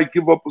defense might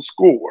give up a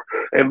score.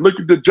 And look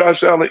at the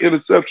Josh Allen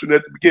interception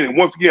at the beginning.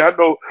 Once again, I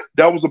know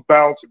that was a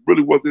bounce. It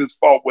really wasn't his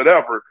fault,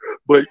 whatever.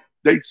 But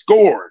they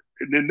scored.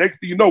 And then next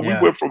thing you know, we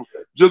went from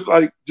just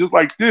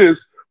like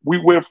this,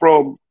 we went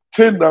from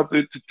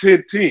 10-0 to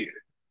 10-10.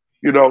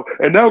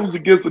 And that was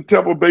against the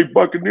Tampa Bay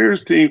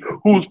Buccaneers team,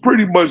 who's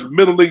pretty much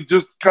middling,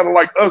 just kind of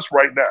like us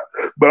right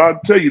now. But I'll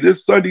tell you,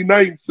 this Sunday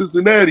night in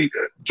Cincinnati,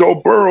 Joe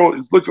Burrow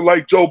is looking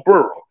like Joe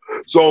Burrow.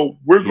 So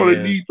we're going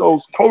to need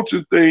those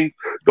coaching things,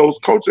 those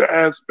coaching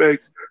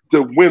aspects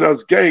to win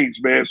us games,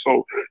 man.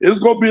 So it's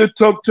going to be a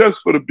tough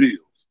test for the Bills.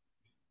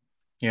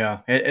 Yeah,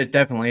 it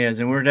definitely is.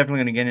 And we're definitely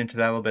going to get into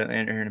that a little bit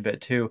in a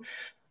bit too.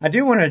 I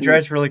do want to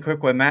address really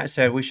quick what Matt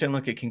said. We shouldn't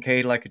look at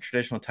Kincaid like a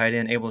traditional tight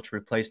end able to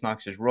replace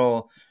Knox's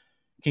role.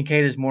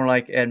 Kincaid is more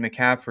like Ed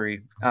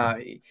McCaffrey.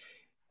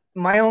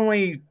 My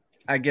only,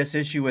 I guess,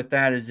 issue with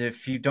that is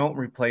if you don't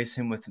replace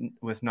him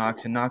with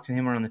Knox, and Knox and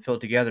him are on the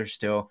field together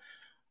still,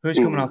 who's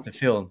coming off the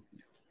field?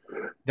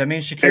 That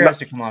means Shakir has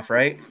to come off,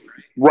 right?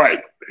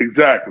 Right,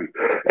 exactly.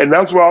 And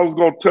that's what I was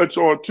going to touch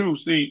on too.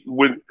 See,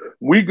 when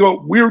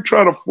we're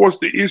trying to force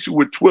the issue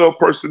with 12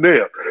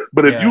 personnel.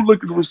 But if you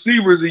look at the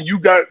receivers and you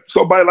got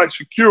somebody like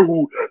Shakir,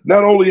 who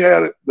not only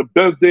had the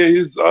best day of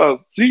his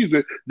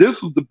season,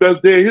 this was the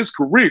best day of his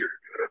career.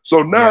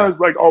 So now it's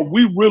like, are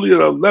we really an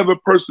 11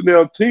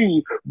 personnel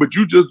team, but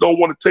you just don't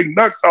want to take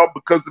Knox out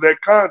because of that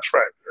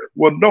contract?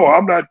 Well, no,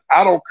 I'm not.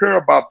 I don't care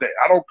about that.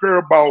 I don't care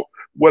about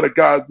what a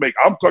guys make.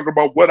 I'm talking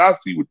about what I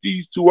see with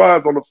these 2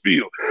 eyes on the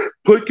field.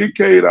 Put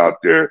Kincaid out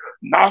there.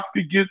 Knox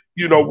could get,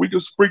 we can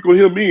sprinkle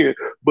him in.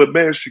 But,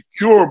 man,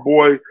 Shakir,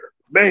 boy,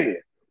 man,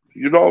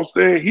 you know what I'm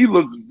saying? He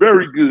looks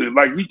very good.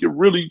 Like he can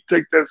really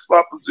take that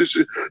slot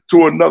position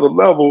to another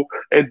level.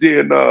 And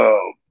then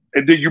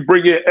you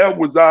bring in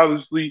Edwards,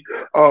 obviously,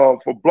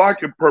 for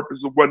blocking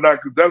purposes and whatnot,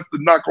 because that's the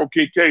knock on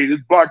Kincaid.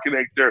 His blocking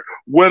ain't there.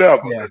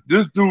 Whatever. Yeah.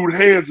 This dude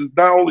hands is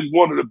not only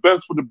one of the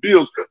best for the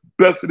Bills,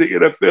 best in the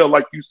NFL,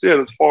 like you said,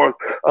 as far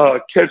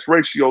as catch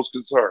ratio is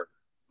concerned.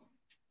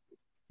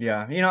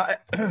 Yeah, you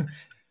know,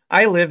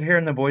 I live here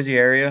in the Boise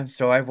area,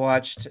 so I've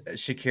watched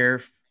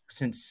Shakir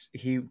since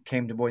he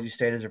came to Boise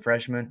State as a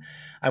freshman.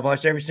 I've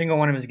watched every single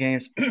one of his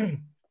games.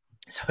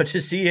 So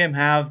to see him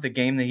have the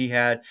game that he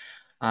had,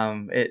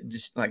 it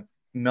just like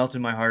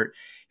melted my heart.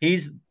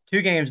 He's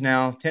 2 games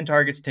now, 10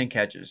 targets, 10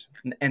 catches.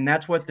 And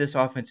that's what this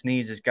offense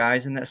needs is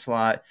guys in that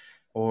slot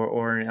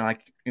or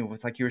like, you know,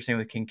 with, like you were saying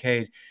with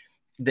Kincaid,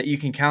 that you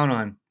can count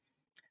on.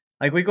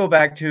 Like we go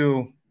back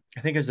to,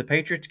 I think it was the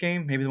Patriots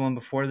game, maybe the one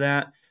before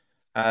that.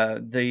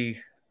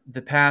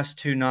 The pass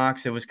to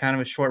Knox, it was kind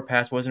of a short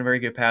pass, wasn't a very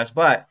good pass,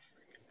 but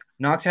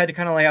Knox had to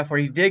kind of lay off where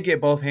he did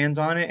get both hands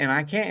on it, and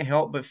I can't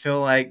help but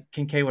feel like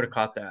Kincaid would have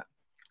caught that,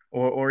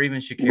 or even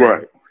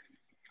Shakir.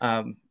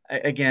 Right.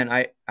 Again,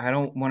 I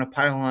don't want to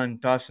pile on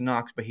Dawson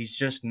Knox, but he's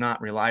just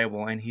not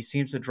reliable, and he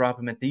seems to drop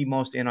him at the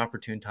most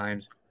inopportune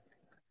times.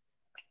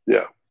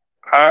 Yeah,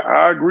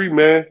 I agree,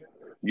 man.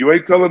 You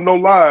ain't telling no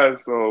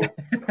lies, so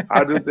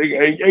I just think,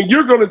 and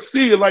you're gonna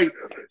see it. Like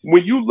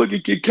when you look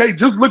at Kincaid,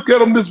 just look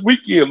at him this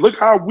weekend. Look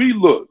how we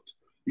looked.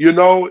 You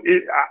know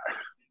it.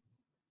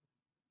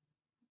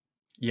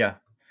 Yeah.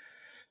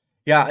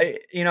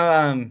 You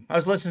know, I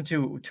was listening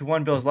to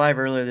One Bills Live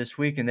earlier this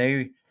week, and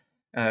they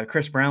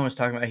Chris Brown was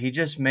talking about he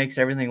just makes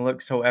everything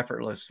look so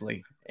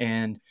effortlessly,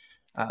 and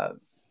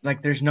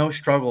like there's no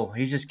struggle.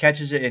 He just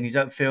catches it and he's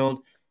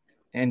upfield,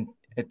 and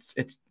it's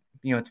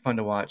you know it's fun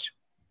to watch.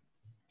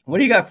 What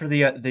do you got for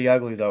the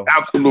ugly though?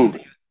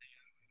 Absolutely.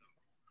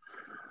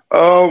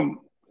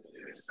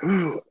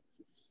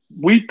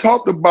 We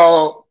talked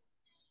about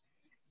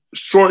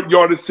short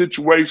yardage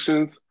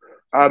situations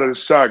out of the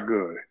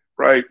shotgun,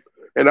 right?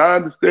 And I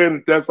understand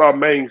that that's our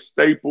main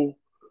staple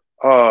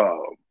out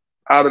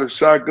of the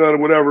shotgun or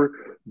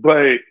whatever.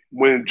 But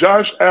when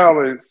Josh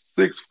Allen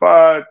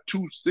 6'5",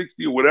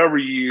 260 or whatever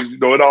he is, you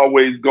know, it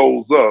always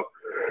goes up.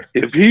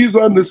 If he's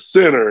under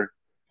center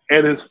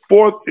and it's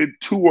 4th and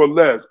 2 or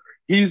less,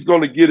 he's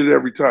going to get it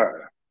every time.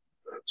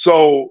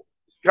 So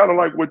kind of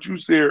like what you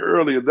said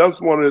earlier, that's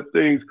one of the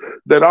things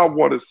that I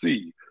want to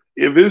see.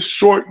 If it's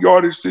short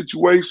yardage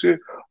situation,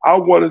 I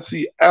want to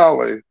see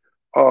Allen,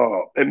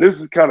 and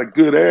this is kind of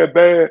good and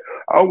bad,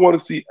 I want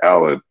to see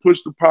Allen push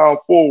the power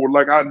forward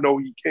like I know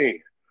he can,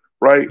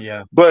 right?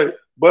 Yeah. But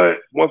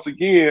once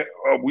again,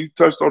 we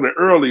touched on it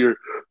earlier,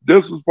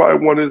 this is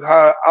probably one of his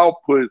high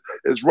output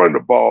is running the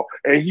ball,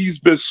 and he's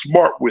been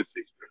smart with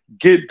it.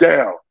 Get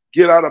down,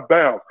 get out of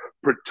bounds,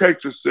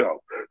 protect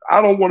yourself.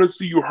 I don't want to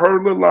see you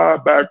hurdling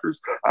linebackers.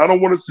 I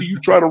don't want to see you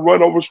trying to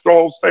run over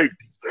strong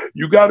safeties.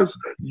 You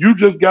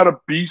just gotta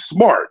be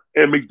smart.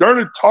 And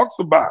McDermott talks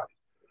about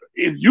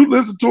it. If you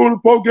listen to him in the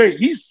post game,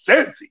 he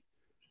says it.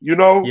 You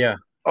know, Yeah.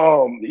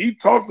 He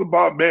talks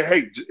about, man,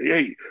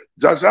 hey,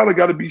 Josh Allen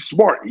got to be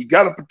smart. He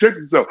got to protect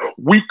himself.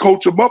 We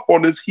coach him up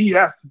on this. He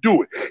has to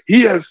do it.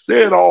 He has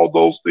said all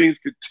those things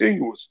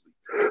continuously.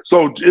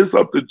 So it's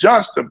up to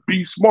Josh to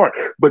be smart.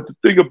 But the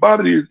thing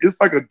about it is, it's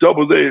like a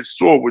double-edged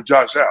sword with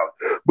Josh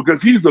Allen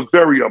because he's a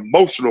very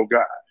emotional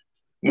guy.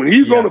 When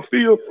he's on the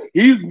field,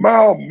 he's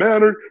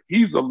mild-mannered.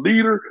 He's a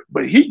leader,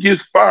 but he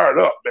gets fired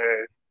up,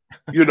 man.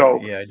 You know,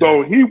 Yeah,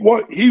 so he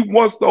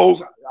wants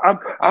those.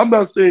 I'm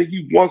not saying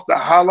he wants the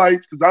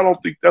highlights because I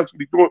don't think that's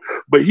what he's doing,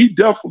 but he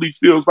definitely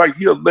feels like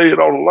he'll lay it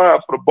on the line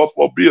for the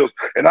Buffalo Bills,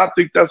 and I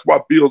think that's why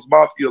Bills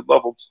Mafia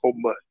love him so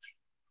much.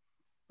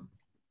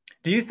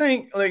 Do you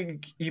think,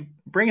 like you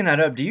bringing that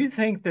up, do you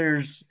think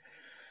there's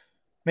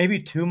maybe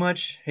too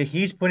much,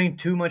 he's putting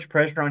too much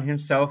pressure on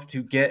himself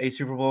to get a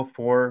Super Bowl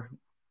for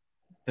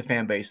the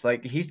fan base?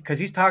 Like because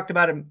he's talked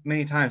about it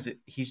many times.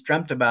 He's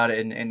dreamt about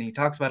it and he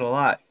talks about it a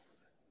lot,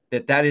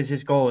 that is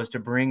his goal, is to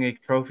bring a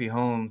trophy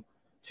home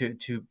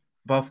to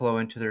Buffalo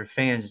and to their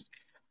fans.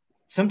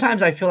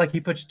 Sometimes I feel like he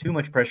puts too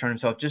much pressure on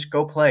himself. Just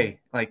go play.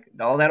 Like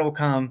all that will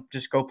come.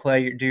 Just go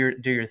play, do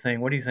your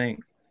thing. What do you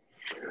think?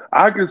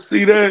 I can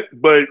see that,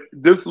 but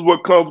this is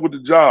what comes with the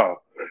job.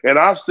 And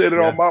I've said it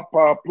on my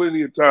pod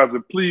plenty of times.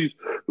 And please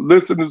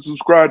listen and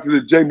subscribe to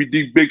the Jamie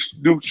D. Big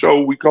Duke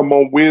Show. We come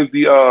on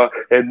Wednesday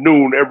at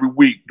noon every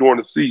week during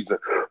the season.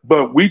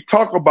 But we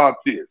talk about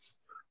this.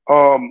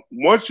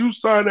 Once you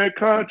sign that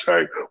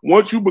contract,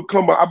 once you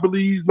become, I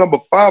believe he's number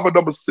 5 or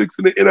number 6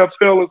 in the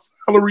NFL in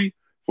salary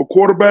for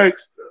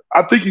quarterbacks.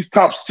 I think he's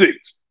top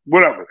 6,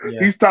 whatever.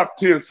 Yeah. He's top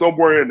 10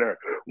 somewhere in there.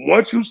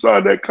 Once you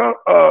sign that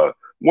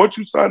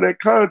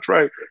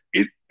contract,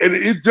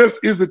 it just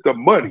isn't the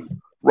money,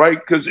 right?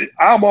 Because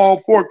I'm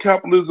all for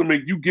capitalism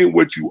and you get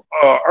what you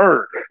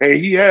earn, and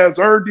he has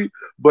earned it.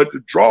 But the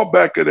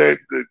drawback of that,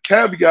 the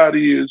caveat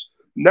is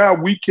now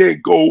we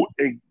can't go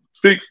and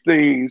fix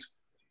things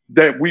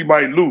that we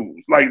might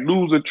lose, like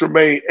losing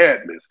Tremaine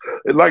Edmonds.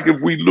 And like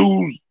if we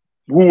lose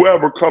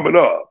whoever coming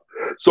up,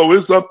 So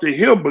it's up to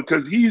him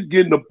because he's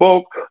getting the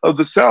bulk of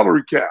the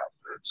salary cap.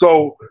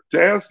 So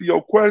to answer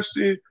your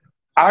question,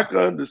 I can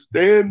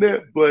understand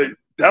that, but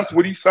that's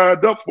what he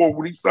signed up for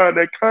when he signed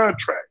that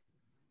contract.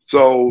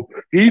 So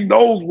he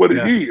knows what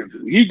it is.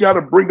 He got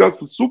to bring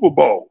us the Super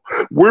Bowl.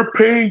 We're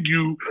paying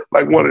you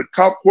like one of the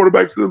top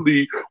quarterbacks in the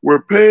league.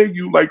 We're paying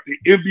you like the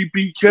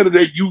MVP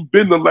candidate you've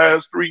been the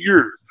last 3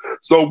 years.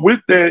 So with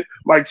that,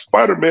 like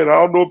Spider-Man, I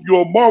don't know if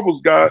you're a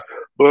Marvel's guy,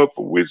 but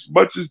for which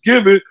much is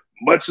given,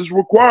 much is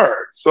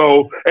required.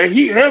 So, and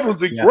he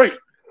handles it great.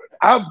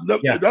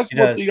 That's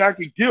one thing I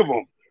can give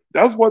him.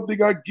 That's one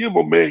thing I give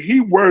him, man.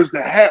 He wears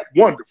the hat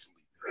wonderfully.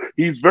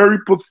 He's very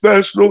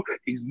professional.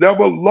 He's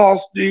never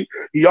lost it.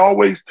 He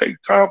always takes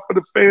time for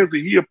the fans,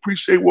 and he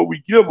appreciates what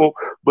we give him.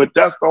 But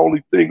that's the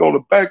only thing on the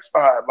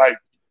backside. Like,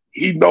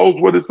 he knows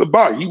what it's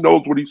about. He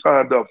knows what he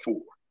signed up for.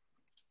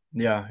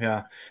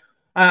 Yeah.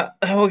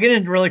 We'll get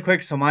into really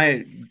quick. So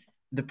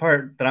the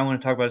part that I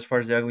want to talk about as far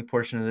as the ugly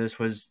portion of this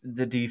was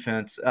the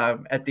defense.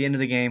 At the end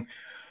of the game,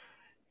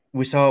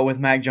 we saw it with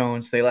Mac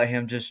Jones. They let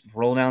him just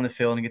roll down the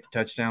field and get the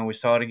touchdown. We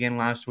saw it again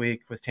last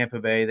week with Tampa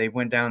Bay. They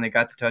went down, they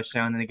got the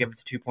touchdown, and they gave it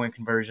the 2-point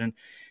conversion.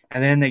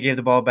 And then they gave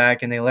the ball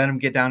back, and they let him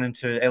get down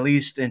at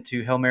least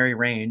into Hail Mary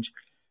range.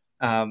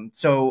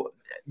 So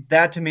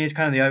that to me is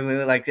kind of the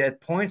ugly. Like at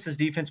points, this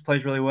defense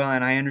plays really well,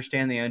 and I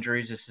understand the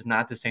injuries. This is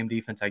not the same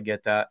defense. I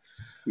get that.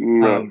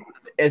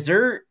 Is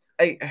there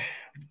I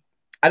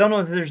don't know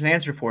if there's an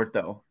answer for it,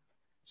 though.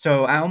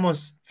 So I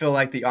almost feel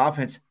like the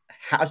offense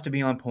has to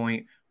be on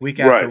point week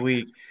after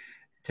week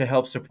to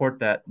help support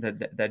that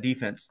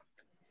defense.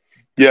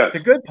 Yes. The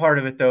good part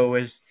of it, though,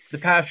 is the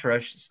pass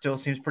rush still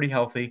seems pretty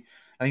healthy.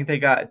 I think they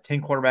got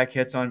 10 quarterback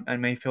hits on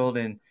Mayfield,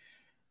 and,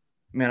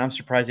 man, I'm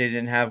surprised they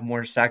didn't have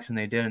more sacks than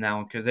they did in that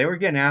one because they were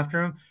getting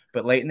after him,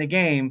 but late in the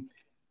game,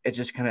 it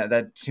just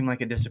that seemed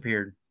like it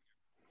disappeared.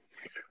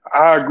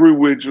 I agree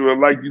with you.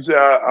 And like you said,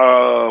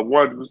 I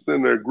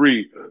 100%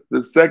 agree.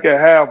 The second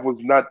half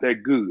was not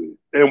that good.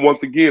 And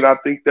once again, I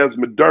think that's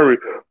McDermott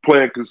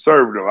playing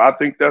conservative. I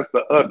think that's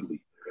the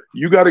ugly.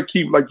 You got to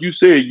keep, like you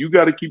said, you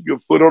got to keep your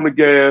foot on the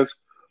gas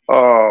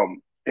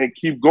and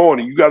keep going.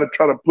 And you got to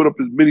try to put up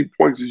as many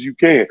points as you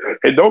can.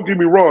 And don't get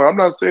me wrong, I'm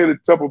not saying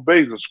that Tampa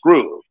Bay is a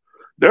scrub.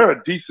 They're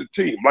a decent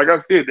team. Like I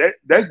said,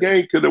 that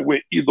game could have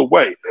went either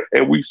way,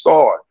 and we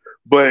saw it.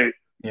 But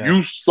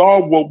you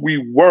saw what we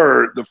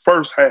were the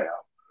first half.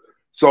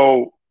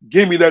 So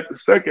give me that the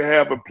second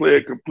half and play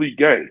a complete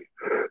game.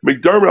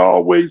 McDermott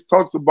always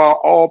talks about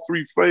all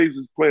three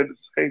phases playing at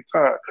the same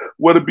time.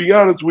 Well, to be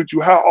honest with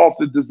you, how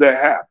often does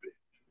that happen?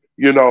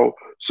 You know,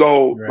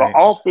 so the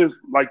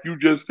offense, like you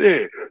just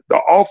said, the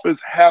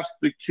offense has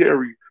to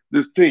carry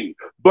this team.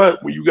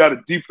 But when you got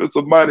a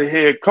defensive-minded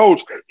head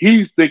coach,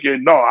 he's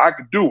thinking, no, I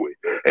can do it.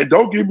 And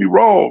don't get me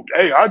wrong,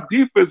 hey, our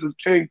defenses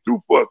came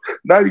through for us.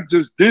 Not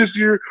just this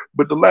year,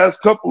 but the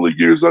last couple of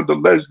years under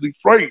Leslie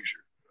Frazier.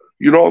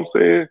 You know what I'm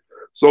saying?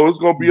 So it's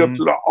going to be up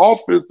to the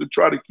offense to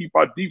try to keep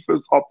our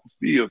defense off the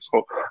field.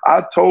 So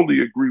I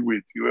totally agree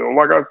with you. And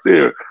like I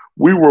said,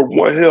 we were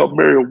one Hail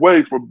Mary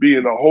away from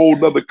being a whole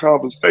nother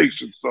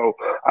conversation. So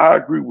I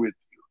agree with you.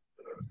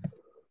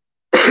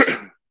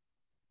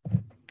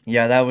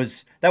 Yeah,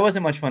 that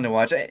wasn't much fun to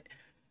watch.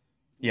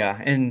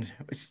 And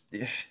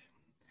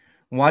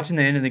watching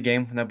the end of the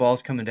game when that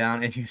ball's coming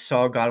down and you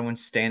saw Godwin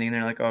standing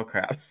there like, oh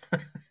crap.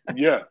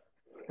 Yeah.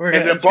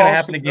 It's gonna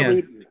happen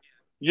again.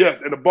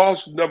 Yes, and the ball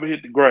should never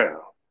hit the ground.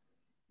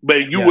 But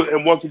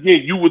and once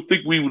again, you would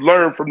think we would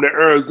learn from the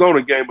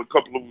Arizona game a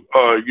couple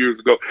of years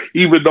ago,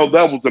 even though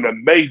that was an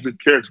amazing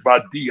catch by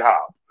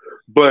D-Hop.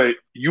 But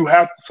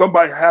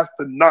somebody has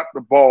to knock the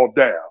ball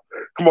down.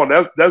 Come on,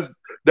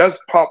 that's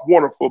Pop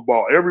Warner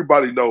football.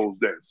 Everybody knows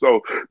that.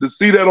 So to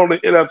see that on the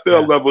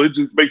NFL level, it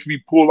just makes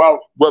me pull out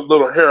what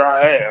little hair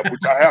I have,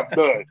 which I have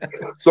done.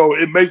 So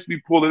it makes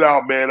me pull it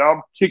out, man.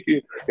 I'm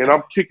kicking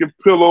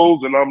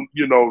pillows, and I'm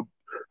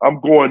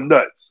going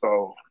nuts.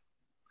 So.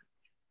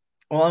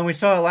 Well, and we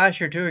saw it last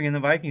year too in the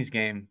Vikings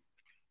game.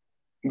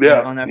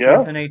 Yeah, on that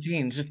 4th and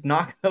 18, just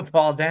knock the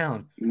ball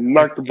down.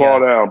 Knock the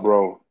ball down,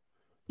 bro.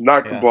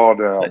 Knock the ball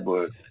down,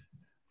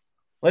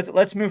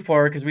 Let's move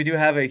forward because we do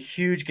have a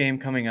huge game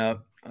coming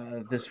up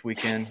this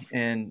weekend,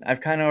 and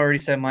I've kind of already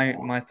said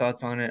my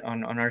thoughts on it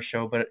on our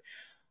show, but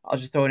I'll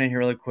just throw it in here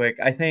really quick.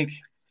 I think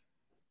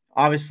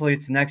obviously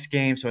it's the next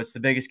game, so it's the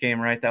biggest game,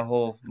 right? That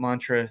whole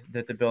mantra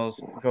that the Bills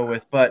go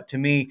with. But to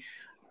me,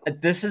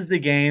 this is the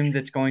game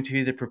that's going to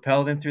either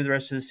propel them through the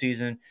rest of the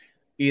season,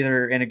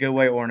 either in a good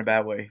way or in a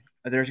bad way.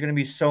 There's going to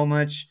be so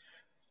much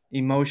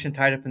emotion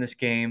tied up in this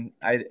game.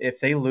 If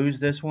they lose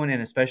this one,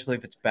 and especially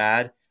if it's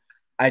bad,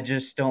 I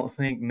just don't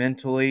think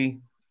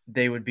mentally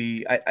they would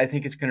be – I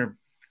think it's going to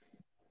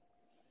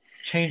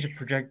change the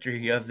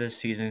trajectory of this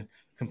season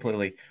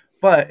completely.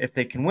 But if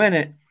they can win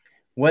it,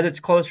 whether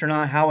it's close or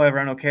not, however,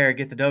 I don't care,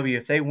 get the W.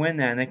 If they win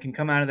that and they can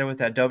come out of there with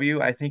that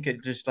W, I think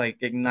it just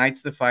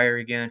ignites the fire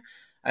again.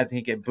 I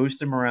think it boosts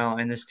the morale,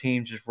 and this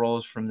team just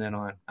rolls from then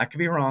on. I could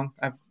be wrong.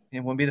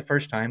 It won't be the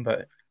first time,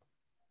 but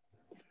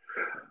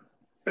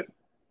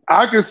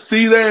I can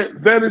see that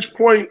vantage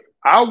point.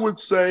 I would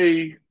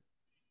say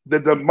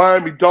that the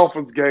Miami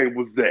Dolphins game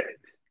was that.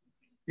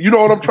 You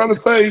know what I'm trying to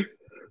say?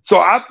 So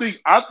I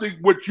think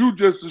what you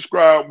just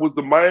described was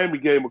the Miami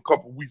game a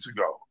couple weeks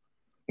ago.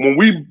 When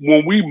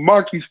we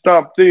monkey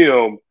stomped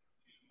them,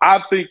 I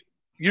think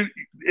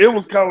it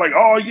was kind of like,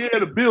 oh yeah,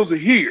 the Bills are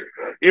here.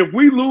 If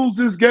we lose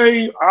this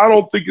game, I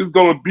don't think it's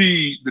going to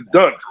be the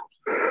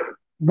Dundrums.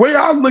 Way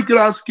I look at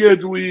our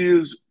schedule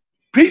is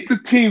beat the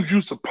teams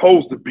you're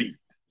supposed to beat.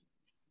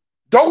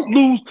 Don't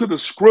lose to the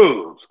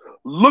scrubs.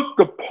 Look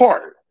the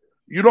part.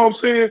 You know what I'm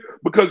saying?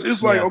 Because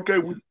it's like, okay,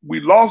 we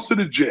lost to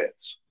the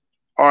Jets.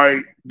 All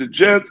right, the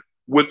Jets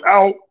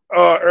without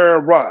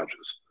Aaron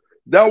Rodgers.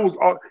 That was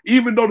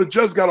even though the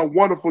Jets got a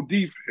wonderful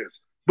defense,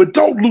 but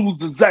don't lose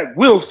to Zach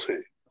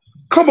Wilson.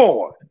 Come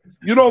on.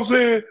 You know what I'm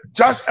saying?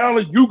 Josh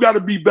Allen, you got to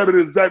be better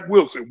than Zach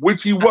Wilson,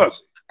 which he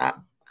wasn't.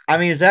 I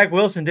mean, Zach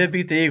Wilson did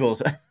beat the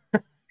Eagles.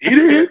 He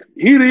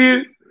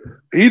did.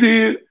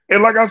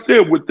 And like I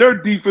said, with their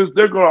defense,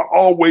 they're going to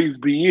always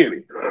be in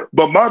it.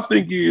 But my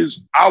thing is,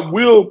 I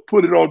will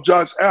put it on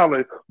Josh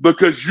Allen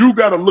because you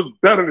got to look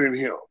better than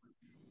him.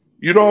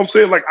 You know what I'm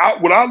saying? Like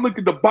when I look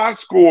at the box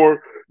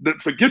score,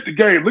 forget the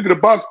game, look at the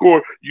box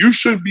score, you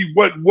shouldn't be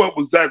what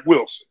was Zach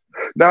Wilson.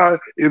 Now,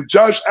 if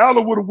Josh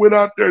Allen would have went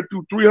out there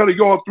through 300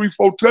 yards,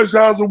 3-4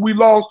 touchdowns, and we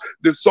lost,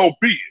 then so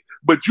be it.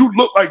 But you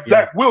look like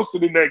Zach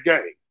Wilson in that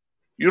game.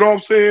 You know what I'm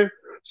saying?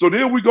 So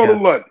then we go to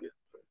London.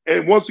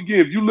 And once again,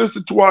 if you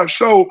listen to our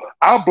show,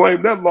 I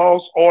blame that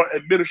loss on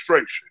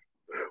administration.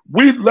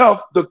 We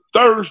left the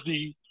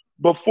Thursday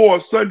before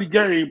a Sunday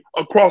game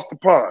across the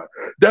pond.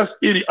 That's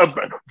idiot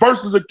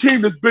versus a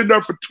team that's been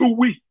there for 2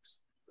 weeks.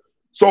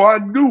 So I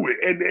knew it,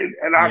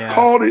 and I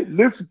called it,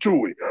 listened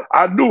to it.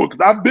 I knew it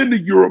because I've been to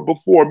Europe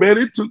before, man.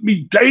 It took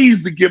me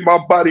days to get my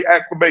body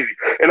acclimated,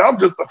 and I'm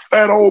just a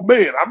fat old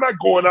man. I'm not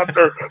going out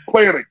there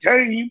playing a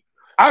game.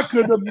 I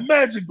couldn't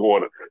imagine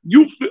going.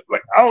 You feel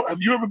like have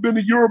you ever been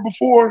to Europe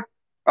before?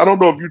 I don't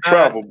know if you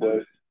travel,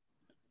 but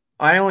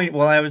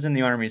I was in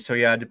the Army, so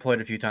yeah, I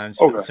deployed a few times.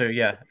 Okay. So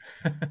yeah.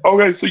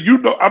 Okay, so you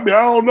know, I mean,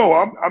 I don't know.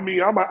 I'm an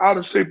out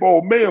of shape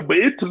old man, but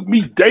it took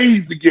me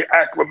days to get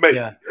acclimated.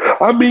 Yeah.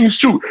 I mean,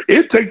 shoot,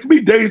 it takes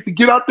me days to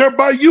get out there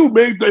by you,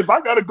 man. If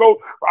I gotta go,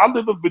 I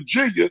live in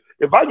Virginia.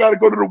 If I gotta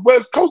go to the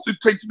West Coast, it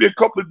takes me a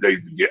couple of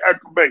days to get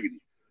acclimated.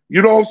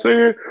 You know what I'm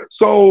saying?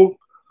 So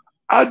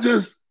I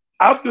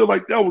feel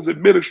like that was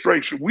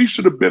administration. We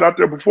should have been out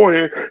there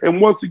beforehand.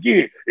 And once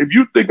again, if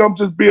you think I'm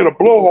just being a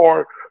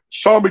blowhard,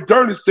 Sean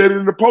McDermott said it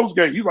in the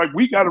postgame. He's like,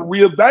 we got to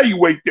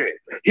reevaluate that.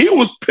 He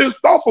was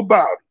pissed off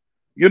about it,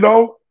 you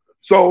know?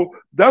 So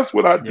that's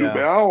what I do,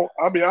 man.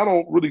 I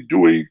don't really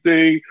do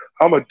anything.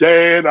 I'm a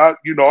dad. I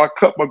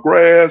cut my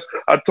grass.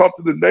 I talk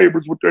to the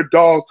neighbors with their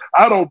dogs.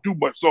 I don't do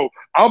much. So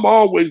I'm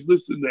always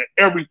listening to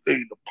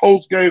everything. The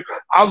postgame,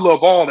 I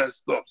love all that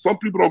stuff. Some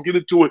people don't get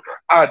into it.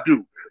 I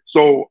do.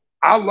 So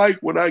I like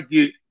when I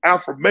get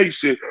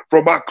affirmation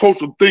from my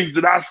coach of things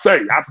that I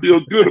say. I feel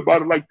good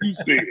about it, like you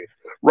said,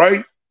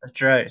 right?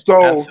 That's right.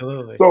 So,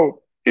 absolutely.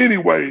 So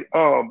anyway,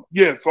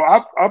 so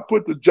I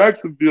put the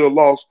Jacksonville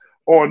loss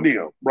on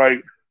them,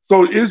 right?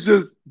 So it's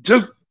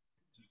just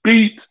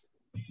beat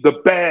the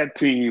bad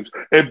teams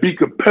and be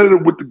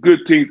competitive with the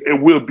good teams,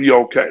 and we'll be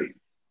okay.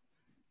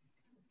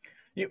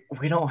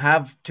 We don't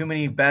have too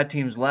many bad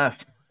teams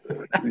left.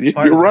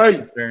 You're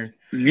right.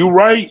 You're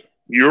right.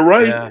 You're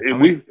right. Yeah,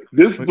 and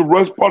this is the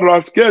worst part of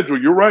our schedule.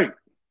 You're right.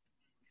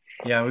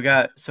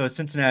 Yeah, so it's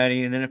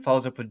Cincinnati, and then it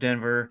follows up with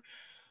Denver.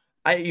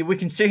 We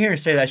can sit here and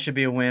say that should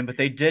be a win, but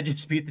they did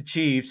just beat the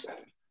Chiefs,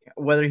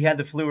 whether he had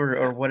the flu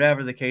or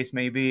whatever the case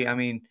may be. I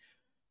mean,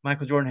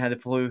 Michael Jordan had the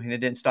flu, and it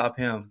didn't stop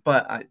him.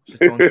 But I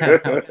just don't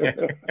that out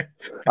there.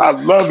 I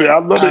love it. I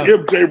love the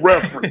MJ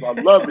reference. I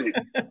love it.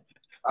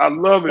 I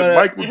love it. But,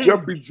 Michael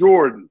Jeffrey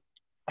Jordan.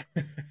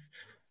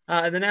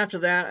 And then after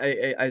that,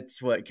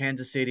 it's what,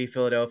 Kansas City,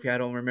 Philadelphia. I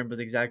don't remember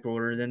the exact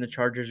order. Then the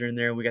Chargers are in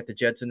there. We got the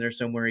Jets in there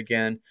somewhere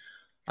again.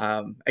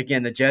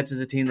 Again, the Jets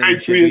is a team that we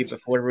should beat,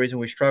 but for whatever reason,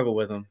 we struggle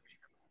with them.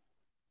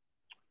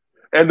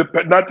 And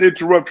not to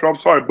interrupt you, I'm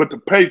sorry, but the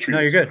Patriots. No,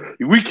 you're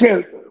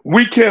good.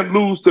 We can't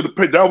lose to the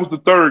Patriots. That was the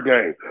third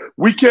game.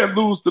 We can't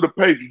lose to the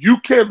Patriots. You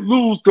can't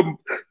lose to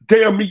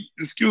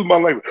excuse my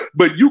language,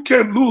 but you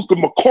can't lose to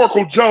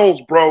McCorkle Jones,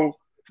 bro.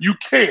 You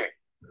can't.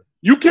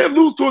 You can't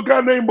lose to a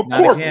guy named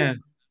McCorkle.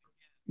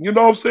 You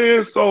know what I'm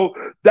saying? So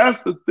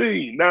that's the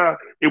thing. Now,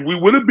 if we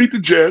would have beat the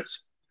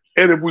Jets,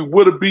 and if we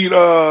would have beat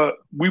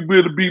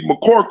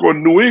McCorkle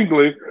in New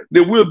England,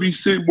 then we'll be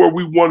sitting where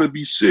we want to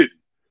be sitting.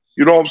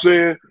 You know what I'm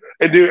saying?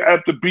 And then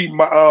after beating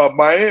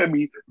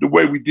Miami the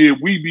way we did,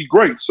 we'd be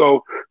great.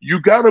 So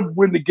you got to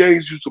win the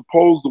games you're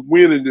supposed to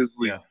win in this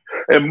league.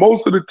 Yeah. And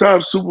most of the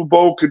time, Super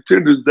Bowl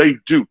contenders, they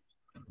do.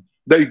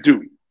 They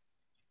do.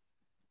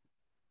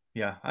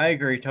 Yeah, I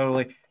agree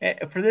totally.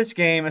 For this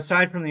game,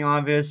 aside from the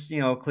obvious,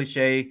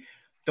 cliche,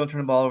 don't turn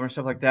the ball over and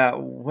stuff like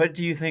that, what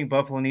do you think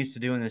Buffalo needs to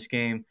do in this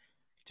game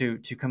to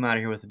come out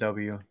of here with a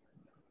W?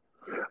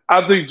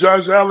 I think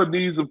Josh Allen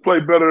needs to play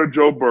better than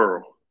Joe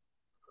Burrow.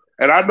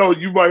 And I know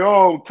you might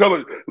tell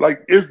it like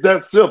it's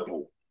that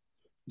simple.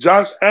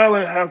 Josh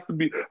Allen has to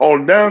be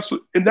on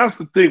national, and that's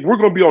the thing. We're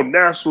going to be on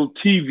national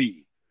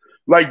TV.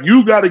 Like,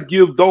 you got to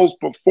give those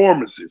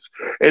performances.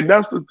 And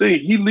that's the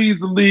thing. He leads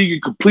the league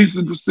in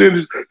completion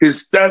percentage,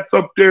 his stats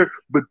up there,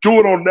 but do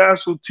it on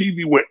national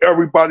TV when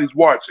everybody's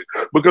watching.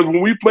 Because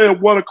when we play at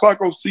 1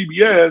 o'clock on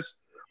CBS,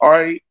 all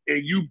right,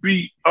 and you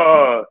beat,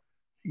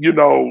 you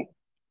know,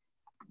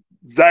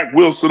 Zach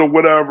Wilson or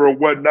whatever or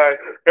whatnot,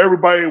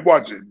 everybody ain't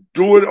watching.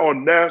 Do it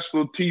on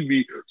national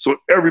TV so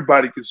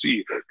everybody can see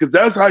it. Because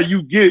that's how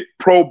you get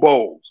Pro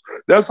Bowls.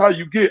 That's how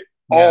you get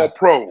all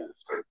pros.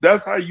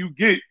 That's how you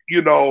get,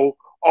 you know,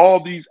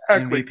 all these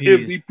accolades,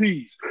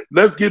 MVPs.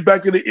 Let's get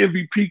back in the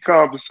MVP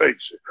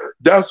conversation.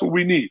 That's what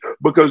we need.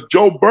 Because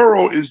Joe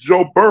Burrow is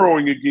Joe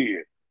Burrowing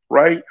again,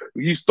 right?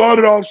 He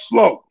started off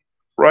slow,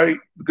 right?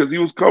 Because he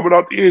was coming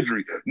off the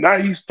injury. Now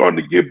he's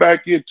starting to get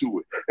back into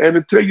it. And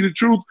to tell you the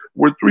truth,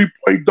 we're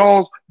 3-point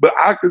dogs, but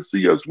I can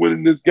see us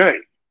winning this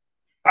game.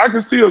 I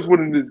can see us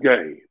winning this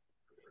game.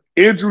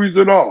 Injuries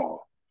and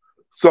all.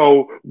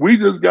 So we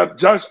just got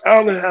Josh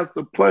Allen has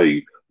to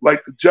play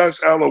like the Josh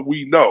Allen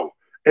we know.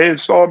 And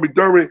Sean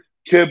McDermott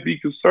can be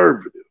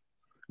conservative.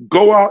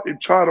 Go out and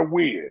try to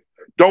win.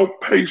 Don't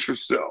pace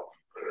yourself.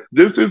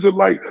 This isn't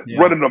like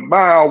running a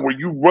mile where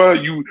you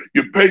run, you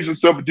pace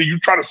yourself, and then you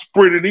try to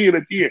sprint it in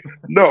at the end.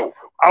 No,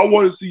 I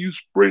want to see you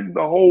sprinting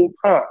the whole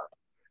time.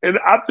 And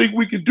I think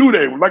we can do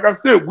that. Like I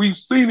said, we've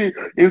seen it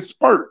in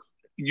spurts.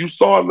 You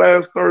saw it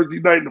last Thursday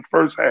night in the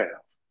first half.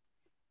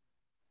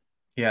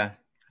 Yeah.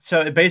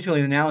 So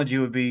basically the analogy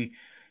would be,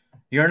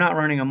 you're not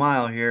running a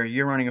mile here.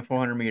 You're running a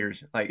 400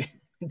 meters. Like,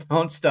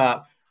 don't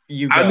stop.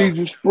 You go. I need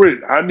you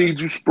sprinting. I need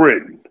you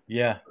sprinting.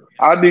 Yeah.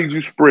 I need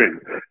you sprinting.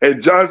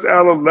 And Josh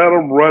Allen, let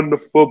him run the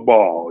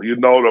football. You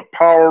know, the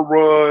power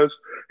runs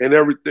and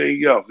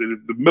everything else. And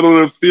if the middle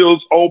of the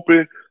field's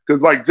open,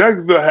 because like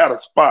Jacksonville had a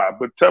spy,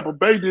 but Tampa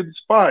Bay didn't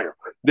spy him,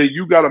 then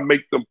you got to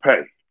make them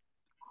pay.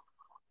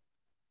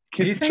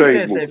 Do you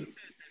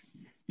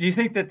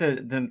think that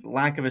the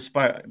lack of a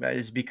spy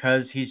is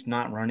because he's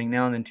not running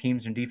now, and then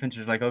teams and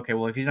defenses are like, okay,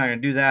 well, if he's not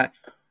going to do that,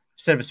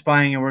 instead of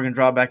spying and we're going to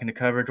draw back into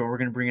coverage, or we're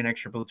going to bring an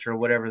extra blitzer or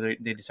whatever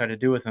they decide to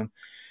do with him.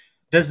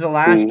 Does the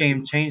last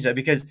game change that?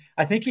 Because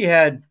I think he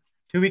had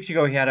 2 weeks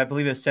ago, I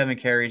believe it was 7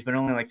 carries, but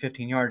only like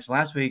 15 yards.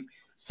 Last week,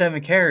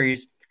 7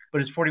 carries,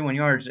 but it's 41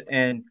 yards.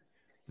 And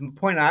the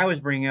point I was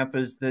bringing up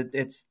is that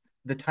it's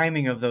the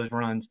timing of those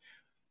runs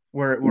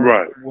where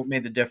what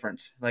made the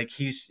difference. Like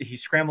he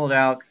scrambled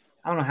out.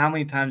 I don't know how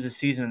many times this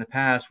season in the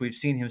past we've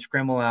seen him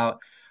scramble out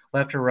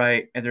left or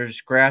right, and there's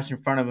grass in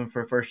front of him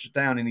for a first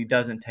down, and he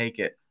doesn't take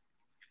it.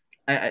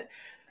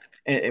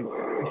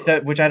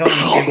 Which I don't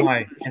understand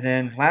why. And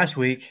then last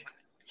week,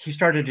 he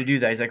started to do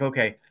that. He's like,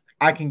 okay,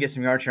 I can get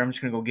some yards here. I'm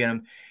just going to go get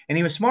him. And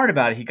he was smart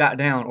about it. He got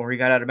down or he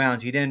got out of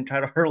bounds. He didn't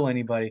try to hurdle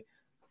anybody.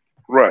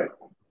 Right.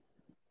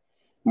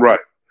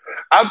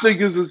 I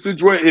think it's a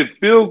situation. It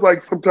feels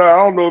like sometimes,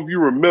 I don't know if you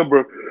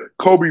remember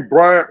Kobe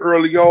Bryant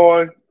early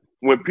on,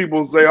 when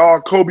people say,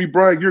 oh, Kobe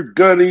Bryant, you're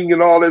gunning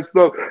and all that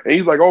stuff. And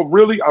he's like, oh,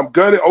 really? I'm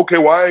gunning? Okay,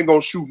 well, I ain't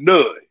going to shoot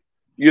none.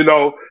 You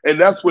know, and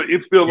that's what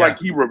it feels like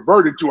he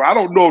reverted to. I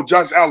don't know if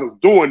Josh Allen's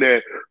doing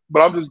that,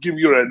 but I'm just giving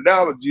you an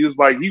analogy. It's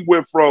like he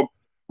went from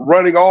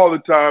running all the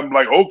time,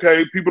 like,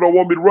 okay, people don't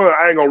want me to run,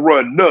 I ain't going to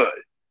run none.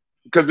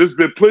 Because there's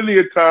been plenty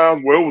of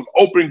times where it was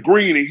open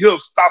green and he'll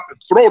stop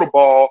and throw the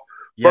ball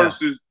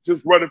versus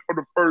just running for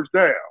the first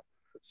down.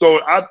 So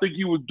I think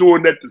he was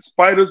doing that to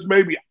spite us,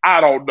 maybe. I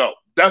don't know.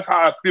 That's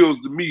how it feels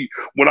to me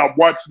when I'm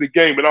watching the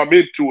game and I'm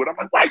into it. I'm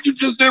like, why you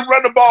just didn't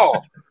run the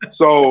ball?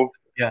 So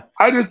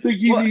I just think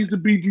he needs to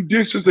be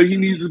judicious and he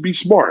needs to be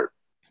smart.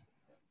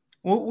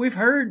 Well, we've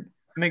heard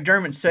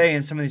McDermott say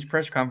in some of these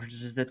press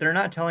conferences that they're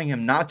not telling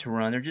him not to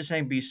run. They're just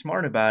saying be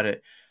smart about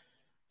it.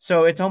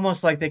 So it's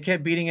almost like they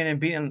kept beating it and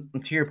beating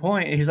it, to your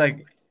point. And he's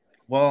like,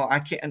 well, I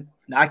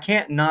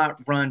can't not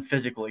run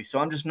physically, so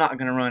I'm just not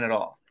going to run at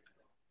all.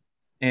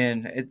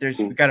 And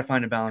we've got to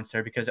find a balance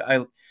there, because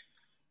I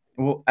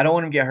don't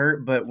want him to get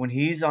hurt, but when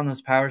he's on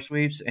those power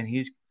sweeps and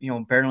he's,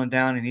 barreling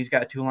down and he's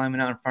got 2 linemen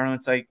out in front of him,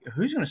 it's like,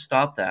 who's going to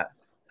stop that?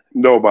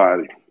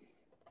 Nobody.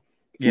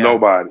 Yeah.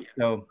 Nobody.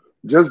 So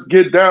just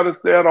get down and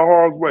stay out of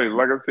harm's way.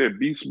 Like I said,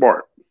 be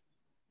smart.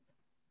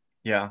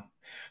 Yeah.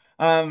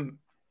 One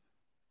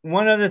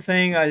other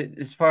thing,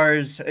 as far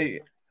as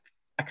I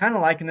kind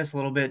of liken this a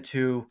little bit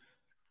to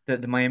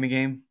the Miami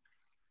game.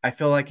 I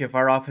feel like if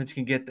our offense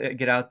can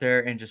get out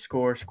there and just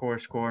score,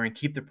 and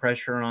keep the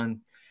pressure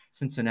on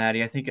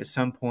Cincinnati, I think at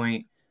some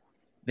point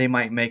they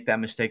might make that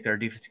mistake that our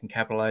defense can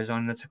capitalize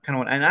on. That's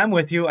kind of and I'm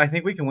with you. I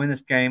think we can win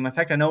this game. In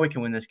fact, I know we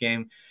can win this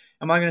game.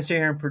 Am I going to sit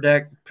here and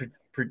predict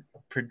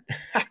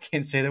I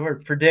can't say the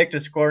word predict a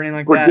score or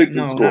anything like that?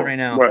 No, not right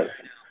now. Right.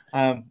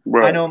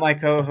 I know my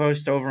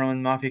co-hosts over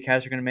on Mafia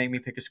Cast are going to make me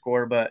pick a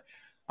score, but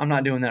I'm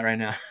not doing that right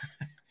now.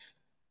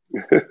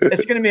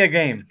 It's going to be a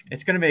game.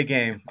 It's going to be a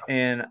game.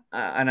 And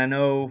I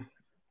know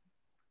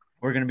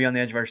we're going to be on the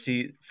edge of our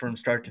seat from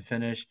start to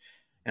finish,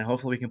 and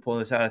hopefully we can pull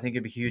this out. I think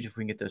it'd be huge if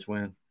we can get this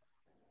win.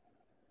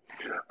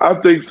 I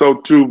think so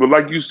too. But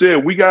like you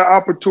said, we got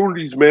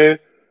opportunities, man.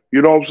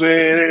 You know what I'm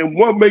saying? And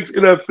what makes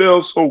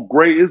NFL so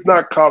great is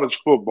not college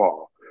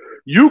football.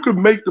 You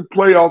can make the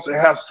playoffs and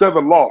have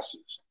 7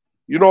 losses.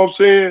 You know what I'm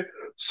saying?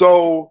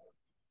 So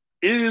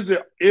it is an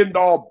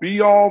end-all,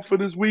 be-all for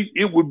this week.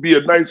 It would be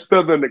a nice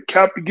feather in the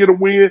cap to get a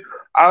win.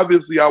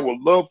 Obviously, I would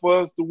love for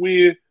us to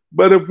win.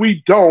 But if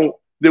we don't,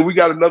 then we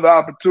got another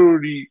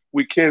opportunity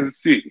with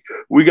Kansas City.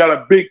 We got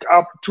a big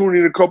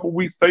opportunity in a couple of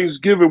weeks,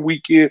 Thanksgiving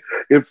weekend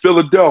in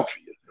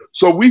Philadelphia.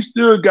 So we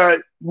still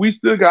got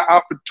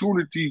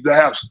opportunities to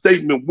have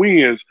statement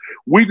wins.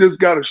 We just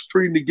got to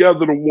string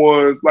together the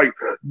ones like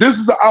this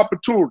is an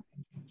opportunity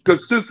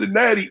because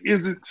Cincinnati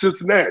isn't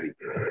Cincinnati.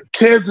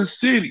 Kansas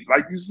City,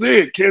 like you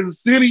said,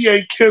 Kansas City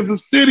ain't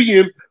Kansas City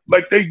and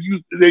like they've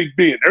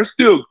been. They're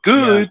still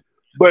good. Yeah.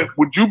 But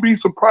would you be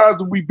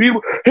surprised if we beat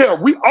them?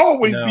 Hell, we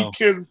always beat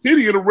Kansas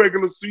City in the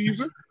regular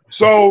season.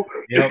 So,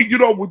 you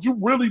know, would you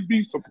really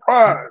be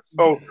surprised?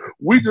 So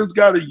we just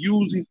got to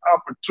use these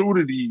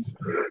opportunities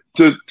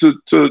to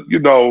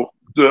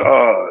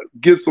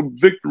get some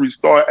victories,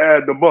 start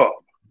adding them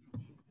up.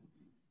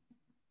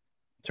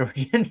 So we're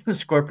getting some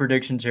score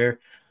predictions here.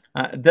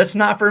 That's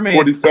not for me.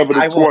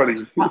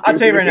 27-20. I'll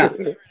tell you right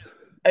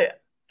now.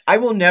 I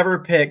will never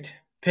pick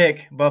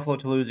Buffalo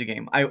to lose a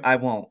game. I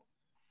won't.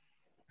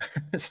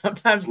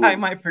 Sometimes I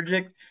might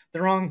predict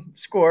the wrong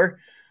score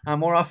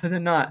more often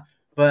than not.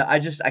 But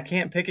I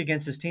can't pick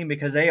against this team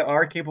because they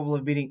are capable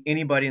of beating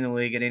anybody in the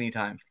league at any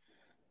time.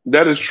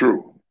 That is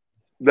true.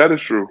 That is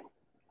true.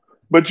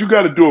 But you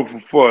got to do it for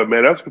fun,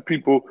 man. That's what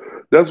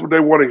they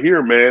want to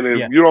hear, man.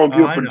 And if you don't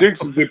give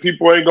predictions, then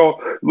people ain't going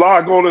to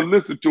log on and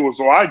listen to it.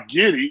 So I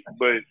get it,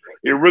 but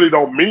it really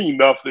don't mean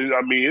nothing.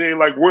 I mean, it ain't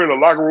like we're in the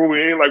locker room.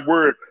 It ain't like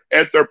we're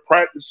at their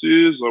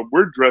practices or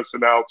we're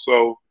dressing out.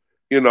 So,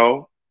 you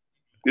know,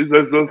 it's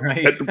just us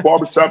at the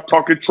barbershop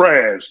talking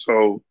trash.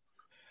 So.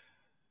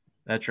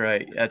 That's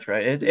right. That's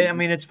right. I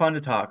mean, it's fun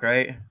to talk,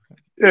 right?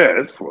 Yeah,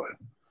 it's fun.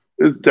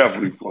 It's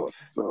definitely fun.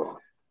 So, all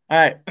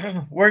right,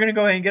 we're gonna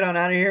go ahead and get on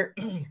out of here.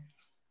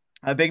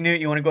 Big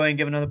Newt, you want to go ahead and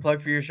give another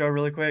plug for your show,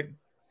 really quick?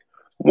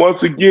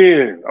 Once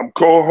again, I'm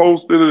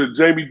co-hosting of the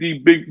Jamie D.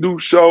 Big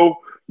Newt Show.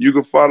 You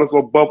can find us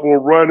on Buffalo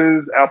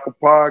Runnings, Apple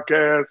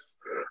Podcasts,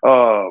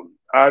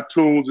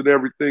 iTunes, and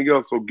everything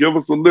else. So give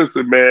us a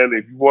listen, man.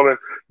 If you want to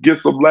get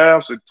some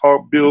laughs and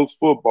talk Bills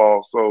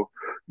football, so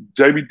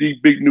Jamie D.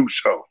 Big Newt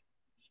Show.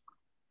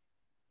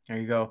 There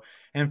you go.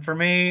 And for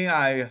me,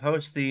 I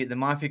host the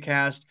Mafia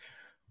Cast.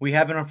 We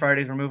have been on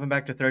Fridays. We're moving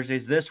back to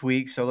Thursdays this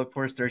week. So look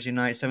for us Thursday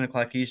night, 7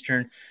 o'clock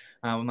Eastern,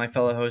 with my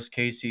fellow hosts,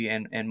 Casey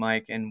and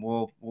Mike. And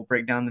we'll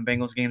break down the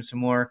Bengals game some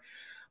more.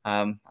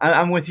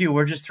 I'm with you.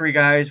 We're just 3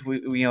 guys.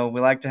 We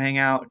like to hang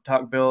out,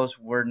 talk Bills.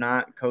 We're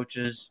not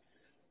coaches.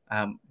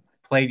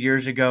 Played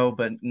years ago,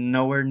 but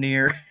nowhere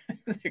near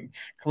the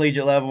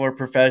collegiate level or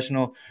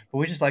professional. But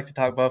we just like to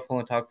talk Buffalo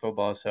and talk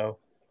football. So.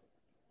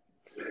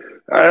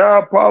 I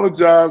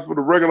apologize for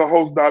the regular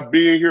host not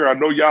being here. I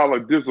know y'all are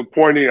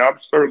disappointed. I'm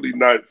certainly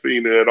not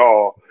Fina at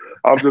all.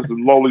 I'm just a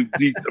lowly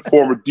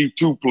former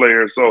D2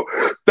 player. So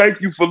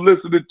thank you for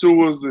listening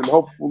to us, and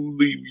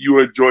hopefully you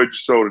enjoyed the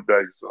show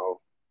today.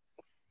 So,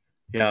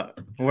 yeah,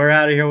 we're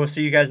out of here. We'll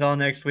see you guys all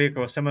next week,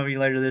 or some of you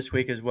later this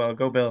week as well.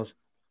 Go Bills.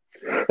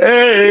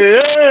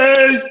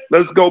 Hey,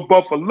 let's go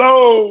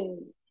Buffalo.